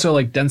also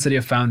like density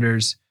of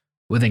founders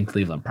within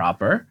Cleveland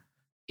proper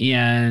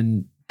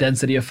and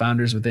density of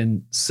founders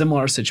within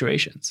similar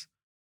situations.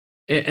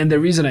 And the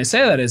reason I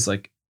say that is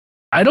like,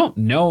 I don't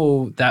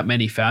know that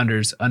many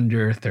founders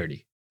under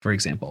 30, for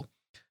example.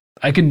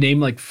 I can name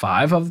like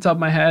 5 off the top of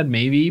my head,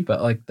 maybe,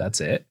 but like that's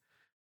it.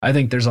 I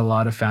think there's a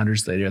lot of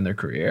founders later in their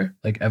career,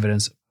 like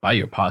evidenced by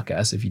your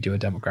podcast. If you do a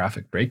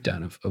demographic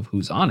breakdown of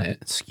who's on it,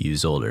 it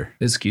skews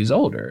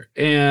older.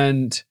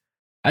 And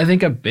I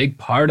think a big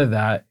part of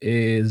that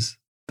is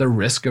the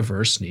risk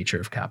averse nature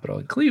of capital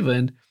in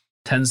Cleveland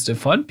tends to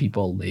fund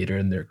people later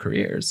in their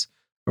careers,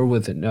 or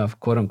with enough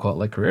quote unquote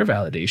like career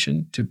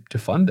validation to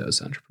fund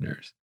those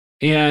entrepreneurs.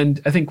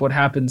 And I think what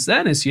happens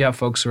then is you have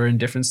folks who are in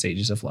different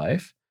stages of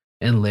life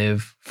and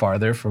live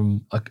farther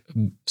from a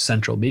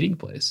central meeting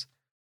place.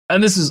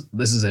 And this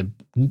is a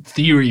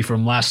theory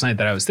from last night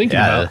that I was thinking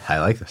about. I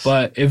like this.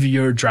 But if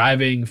you're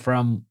driving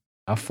from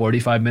a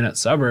 45-minute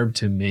suburb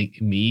to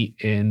meet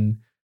in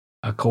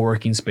a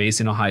co-working space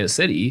in Ohio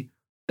City,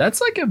 that's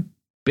like a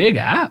big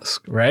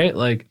ask, right?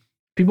 Like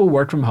people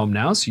work from home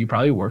now, so you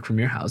probably work from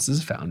your house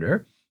as a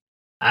founder.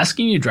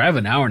 Asking you to drive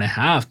an hour and a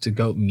half to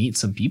go meet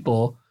some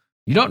people,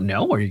 you don't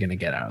know where you're going to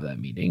get out of that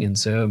meeting. And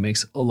so it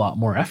makes a lot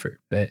more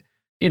effort. But,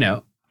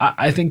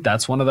 I think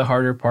that's one of the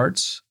harder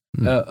parts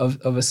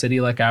of a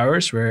city like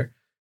ours, where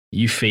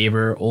you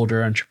favor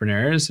older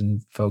entrepreneurs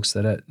and folks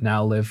that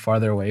now live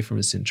farther away from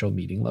a central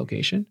meeting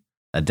location.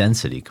 A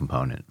density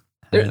component.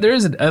 There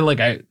is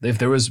if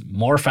there was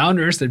more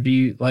founders, there'd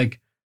be like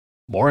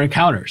more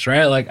encounters,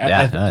 right? Like,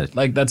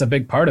 like that's a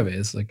big part of it.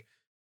 It's like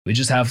we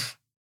just have,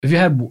 if you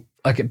had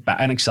like an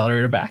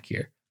accelerator back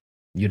here,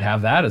 you'd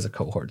have that as a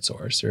cohort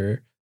source,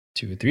 or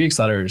 2 or 3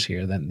 accelerators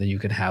here. Then you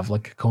could have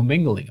like a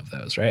commingling of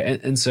those,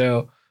 right? And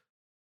so.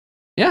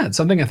 Yeah, it's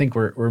something I think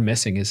we're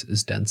missing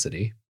is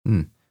density.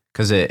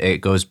 Because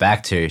it goes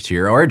back to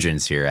your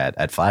origins here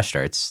at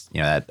FlashStarts.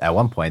 At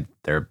one point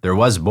there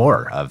was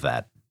more of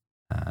that.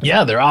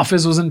 Their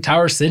office was in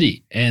Tower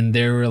City, and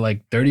there were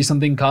like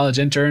 30-something college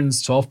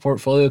interns, 12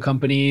 portfolio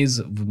companies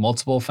with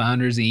multiple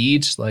founders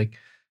each, like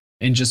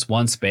in just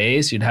one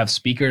space. You'd have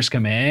speakers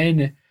come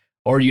in,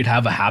 or you'd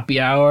have a happy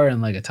hour,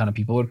 and like a ton of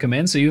people would come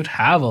in. So you'd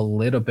have a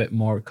little bit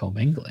more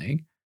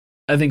commingling.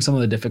 I think some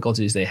of the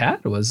difficulties they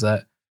had was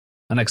that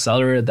an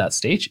accelerator at that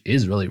stage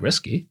is really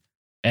risky,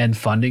 and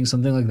funding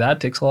something like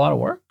that takes a lot of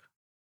work,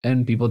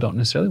 and people don't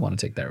necessarily want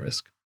to take that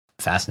risk.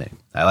 Fascinating.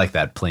 I like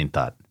that plain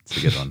thought. It's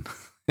a good one.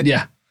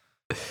 Yeah.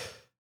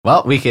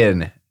 Well, we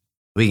can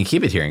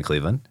keep it here in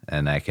Cleveland,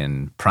 and I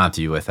can prompt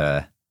you with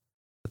the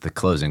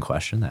closing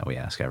question that we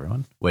ask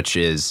everyone, which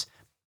is,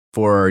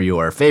 for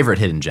your favorite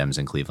hidden gems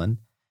in Cleveland.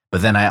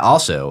 But then I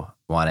also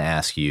want to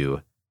ask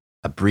you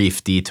a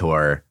brief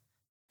detour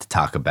to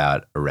talk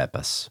about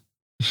arepas.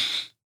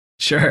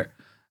 Sure.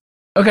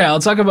 Okay, I'll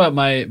talk about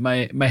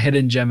my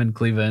hidden gem in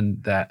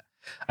Cleveland that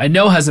I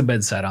know hasn't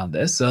been said on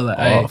this. So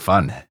that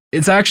fun.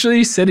 It's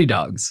actually City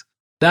Dogs.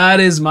 That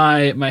is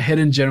my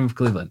hidden gem of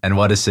Cleveland. And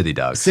what is City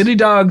Dogs? City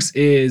Dogs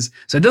is,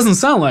 so it doesn't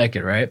sound like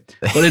it, right?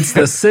 But it's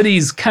the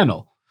city's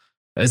kennel.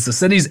 It's the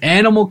city's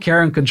animal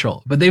care and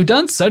control. But they've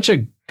done such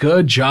a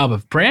good job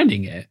of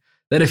branding it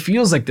that it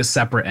feels like this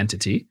separate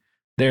entity.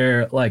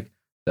 They're like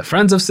the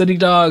Friends of City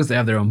Dogs. They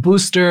have their own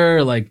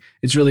booster. Like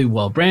it's really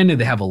well branded.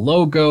 They have a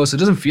logo. So it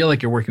doesn't feel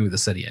like you're working with a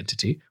city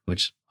entity,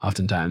 which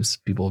oftentimes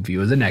people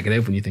view as a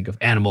negative when you think of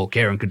animal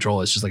care and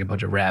control. It's just like a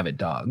bunch of rabid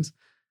dogs.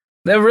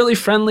 They have a really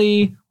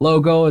friendly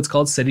logo. It's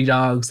called City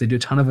Dogs. They do a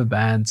ton of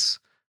events.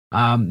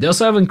 They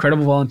also have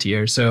incredible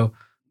volunteers. So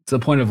to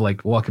the point of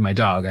like walking my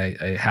dog,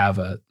 I have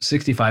a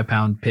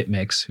 65-pound pit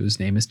mix whose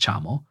name is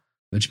Chamo,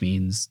 which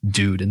means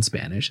dude in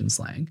Spanish and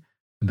slang,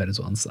 in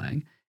Venezuelan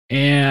slang.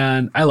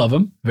 And I love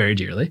him very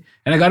dearly.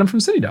 And I got him from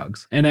City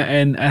Dogs. And I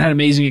had an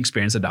amazing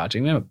experience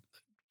adopting him. A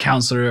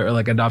counselor or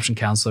like adoption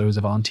counselor who's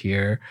a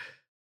volunteer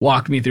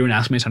walked me through and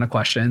asked me a ton of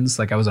questions.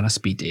 Like I was on a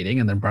speed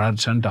dating and then brought out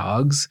a ton of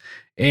dogs.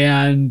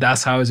 And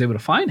that's how I was able to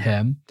find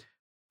him.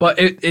 But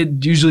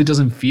it usually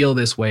doesn't feel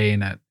this way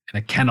in a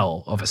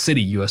kennel of a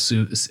city you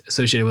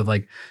associated with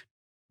like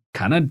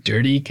kind of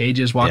dirty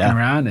cages walking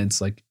around. And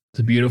it's like,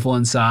 it's beautiful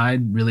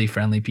inside, really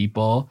friendly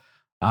people.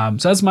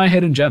 So that's my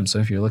hidden gem. So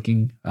if you're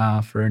looking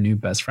for a new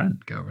best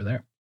friend, go over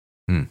there.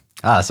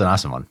 That's an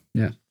awesome one.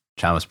 Yeah.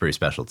 Chama's pretty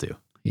special too.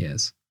 He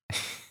is.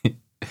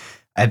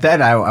 And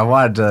then I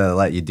wanted to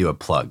let you do a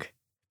plug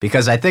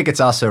because I think it's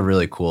also a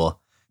really cool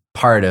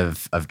part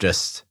of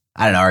just,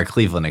 I don't know, our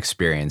Cleveland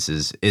experience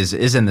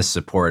is in the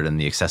support and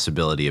the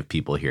accessibility of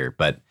people here.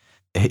 But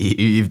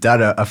you've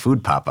done a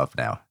food pop-up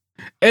now.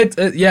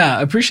 Yeah,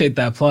 I appreciate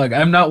that plug.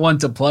 I'm not one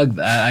to plug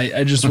that.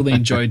 I just really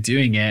enjoy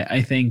doing it.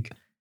 I think,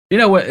 you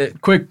know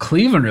what, quick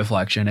Cleveland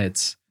reflection,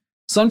 it's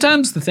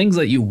sometimes the things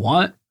that you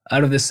want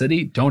out of this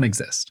city don't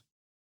exist,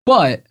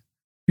 but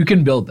you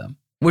can build them,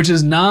 which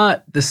is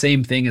not the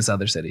same thing as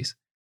other cities.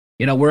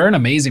 You know, we're in an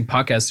amazing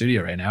podcast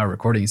studio right now,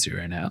 recording studio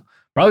right now.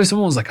 Probably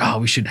someone was like, oh,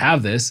 we should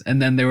have this.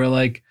 And then they were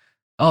like,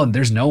 oh,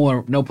 there's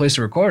no place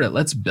to record it.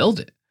 Let's build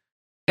it.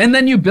 And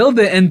then you build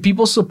it and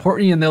people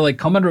support you and they're like,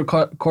 come and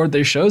record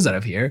their shows out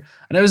of here.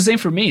 And it was the same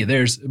for me.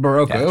 There's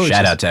Barocco. Yeah,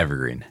 shout out to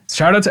Evergreen.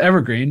 Shout out to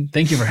Evergreen.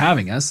 Thank you for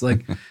having us.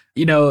 Like,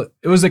 you know,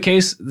 it was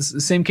the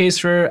same case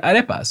for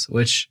arepas,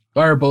 which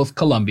are both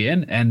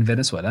Colombian and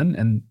Venezuelan.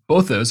 And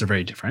both those are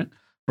very different.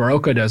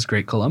 Barocco does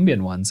great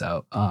Colombian ones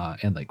out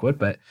in Lakewood,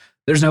 but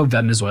there's no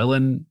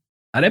Venezuelan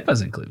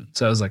arepas in Cleveland.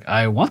 So I was like,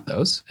 I want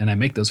those and I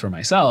make those for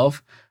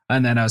myself.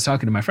 And then I was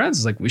talking to my friends, I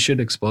was like, we should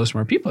expose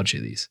more people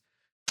to these.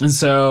 And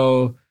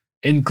so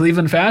in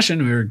Cleveland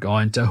fashion, we were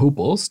going to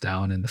Hooples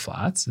down in the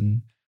flats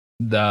and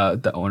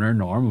the owner,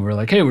 Norm, we were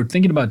like, hey, we're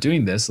thinking about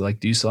doing this. Like,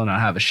 do you still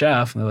not have a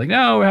chef? And they're like,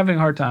 no, we're having a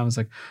hard time. I was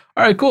like,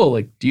 all right, cool.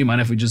 Like, do you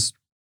mind if we just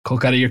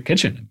cook out of your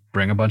kitchen and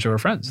bring a bunch of our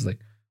friends? It's like,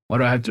 what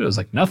do I have to do? I was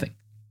like, nothing.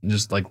 And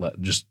just like,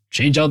 just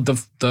change out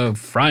the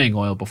frying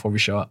oil before we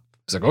show up.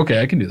 It's like,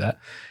 okay, I can do that.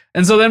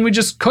 And so then we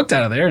just cooked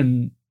out of there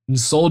and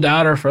sold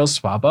out our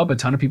first pop-up. A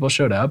ton of people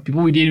showed up,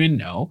 people we didn't even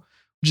know,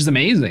 which is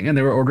amazing. And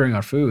they were ordering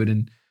our food.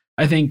 And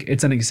I think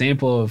it's an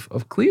example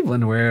of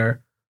Cleveland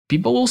where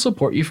people will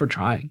support you for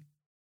trying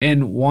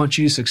and want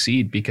you to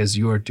succeed because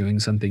you are doing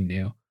something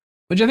new,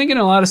 which I think in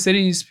a lot of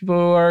cities, people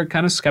are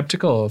kind of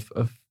skeptical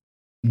of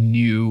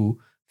new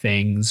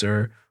things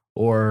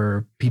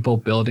or people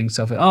building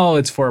stuff. Oh,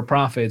 it's for a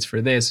profit, it's for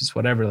this, it's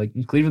whatever. Like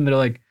in Cleveland, they're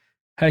like,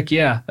 heck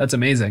yeah, that's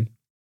amazing.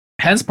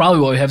 Hence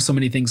probably why we have so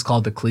many things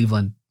called the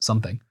Cleveland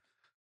something.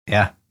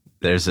 Yeah,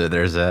 there's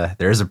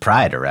a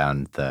pride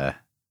around the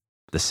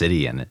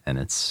city and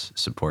its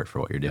support for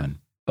what you're doing.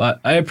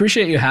 But I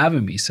appreciate you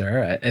having me,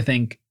 sir. I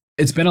think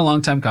it's been a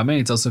long time coming.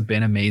 It's also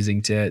been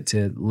amazing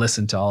to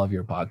listen to all of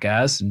your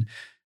podcasts and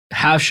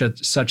have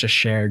such a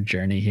shared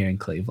journey here in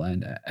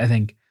Cleveland. I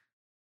think,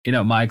 you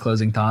know, my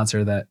closing thoughts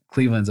are that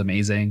Cleveland's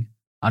amazing.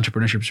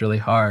 Entrepreneurship's really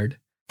hard.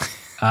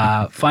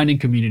 Finding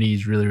community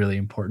is really, really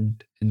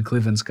important. And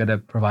Cleveland's good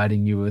at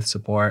providing you with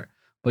support,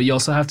 but you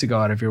also have to go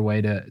out of your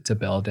way to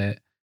build it.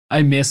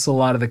 I miss a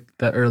lot of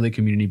the early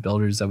community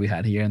builders that we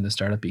had here in the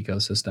startup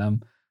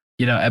ecosystem.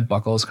 You know, Ed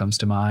Buckles comes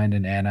to mind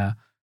and Anna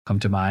come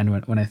to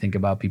mind when I think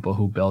about people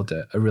who built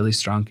a really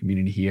strong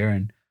community here.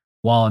 And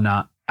while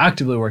not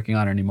actively working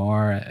on it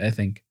anymore, I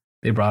think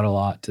they brought a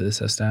lot to the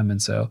system.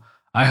 And so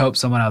I hope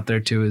someone out there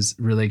too is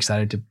really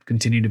excited to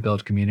continue to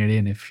build community.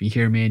 And if you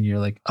hear me and you're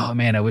like, oh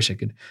man, I wish I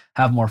could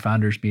have more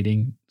founders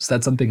meeting,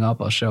 set something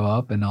up, I'll show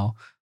up and I'll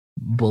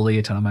bully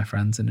a ton of my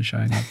friends into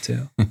showing up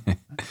too.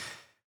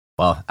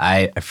 Well,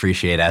 I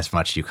appreciate as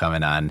much you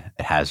coming on.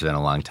 It has been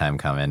a long time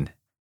coming. I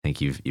think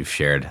you've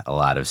shared a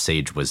lot of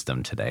sage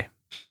wisdom today.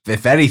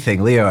 If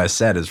anything Leo has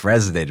said has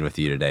resonated with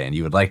you today and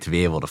you would like to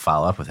be able to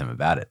follow up with him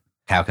about it,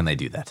 how can they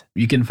do that?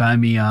 You can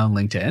find me on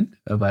LinkedIn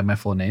by my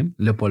full name,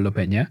 Leopoldo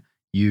Peña.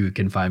 You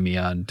can find me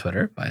on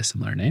Twitter by a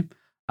similar name.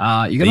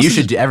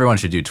 Everyone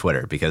should do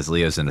Twitter because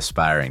Leo's an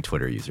aspiring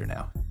Twitter user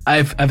now.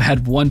 I've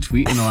had one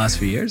tweet in the last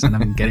few years and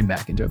I'm getting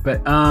back into it.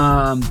 But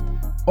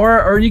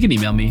or you can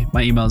email me.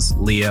 My email is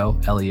Leo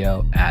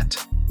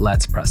at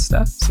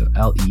letspresta. So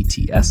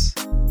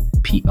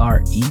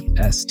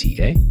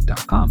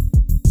LETSPRESTA.com.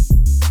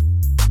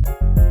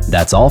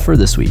 That's all for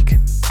this week.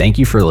 Thank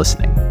you for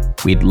listening.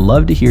 We'd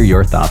love to hear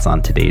your thoughts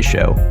on today's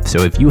show,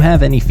 so if you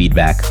have any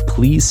feedback,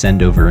 please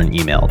send over an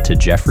email to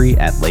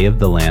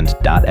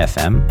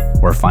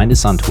jeffrey@layoftheland.fm or find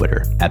us on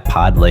Twitter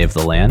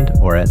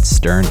 @podlayoftheland or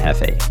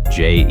 @sternjefe,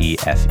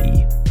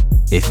 JEFE.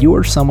 If you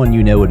or someone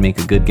you know would make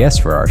a good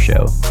guest for our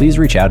show, please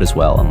reach out as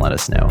well and let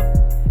us know.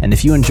 And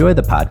if you enjoy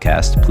the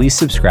podcast, please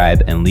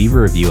subscribe and leave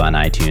a review on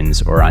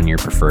iTunes or on your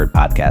preferred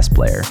podcast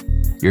player.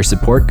 Your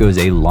support goes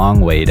a long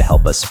way to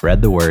help us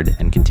spread the word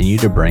and continue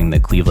to bring the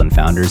Cleveland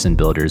founders and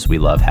builders we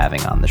love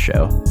having on the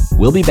show.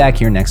 We'll be back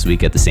here next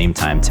week at the same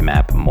time to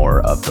map more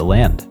of the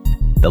land.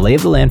 The Lay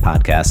of the Land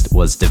podcast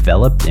was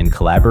developed in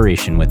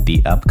collaboration with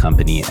The Up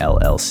Company,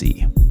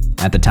 LLC.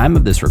 At the time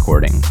of this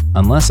recording,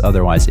 unless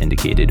otherwise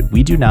indicated,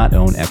 we do not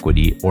own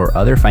equity or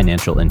other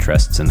financial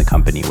interests in the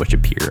company which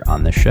appear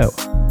on this show.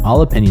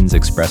 All opinions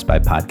expressed by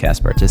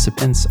podcast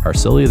participants are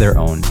solely their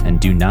own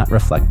and do not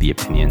reflect the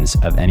opinions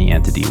of any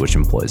entity which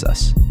employs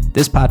us.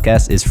 This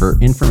podcast is for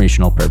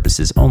informational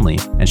purposes only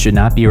and should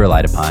not be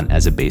relied upon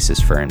as a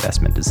basis for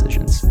investment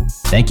decisions.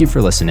 Thank you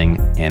for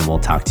listening, and we'll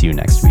talk to you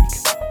next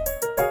week.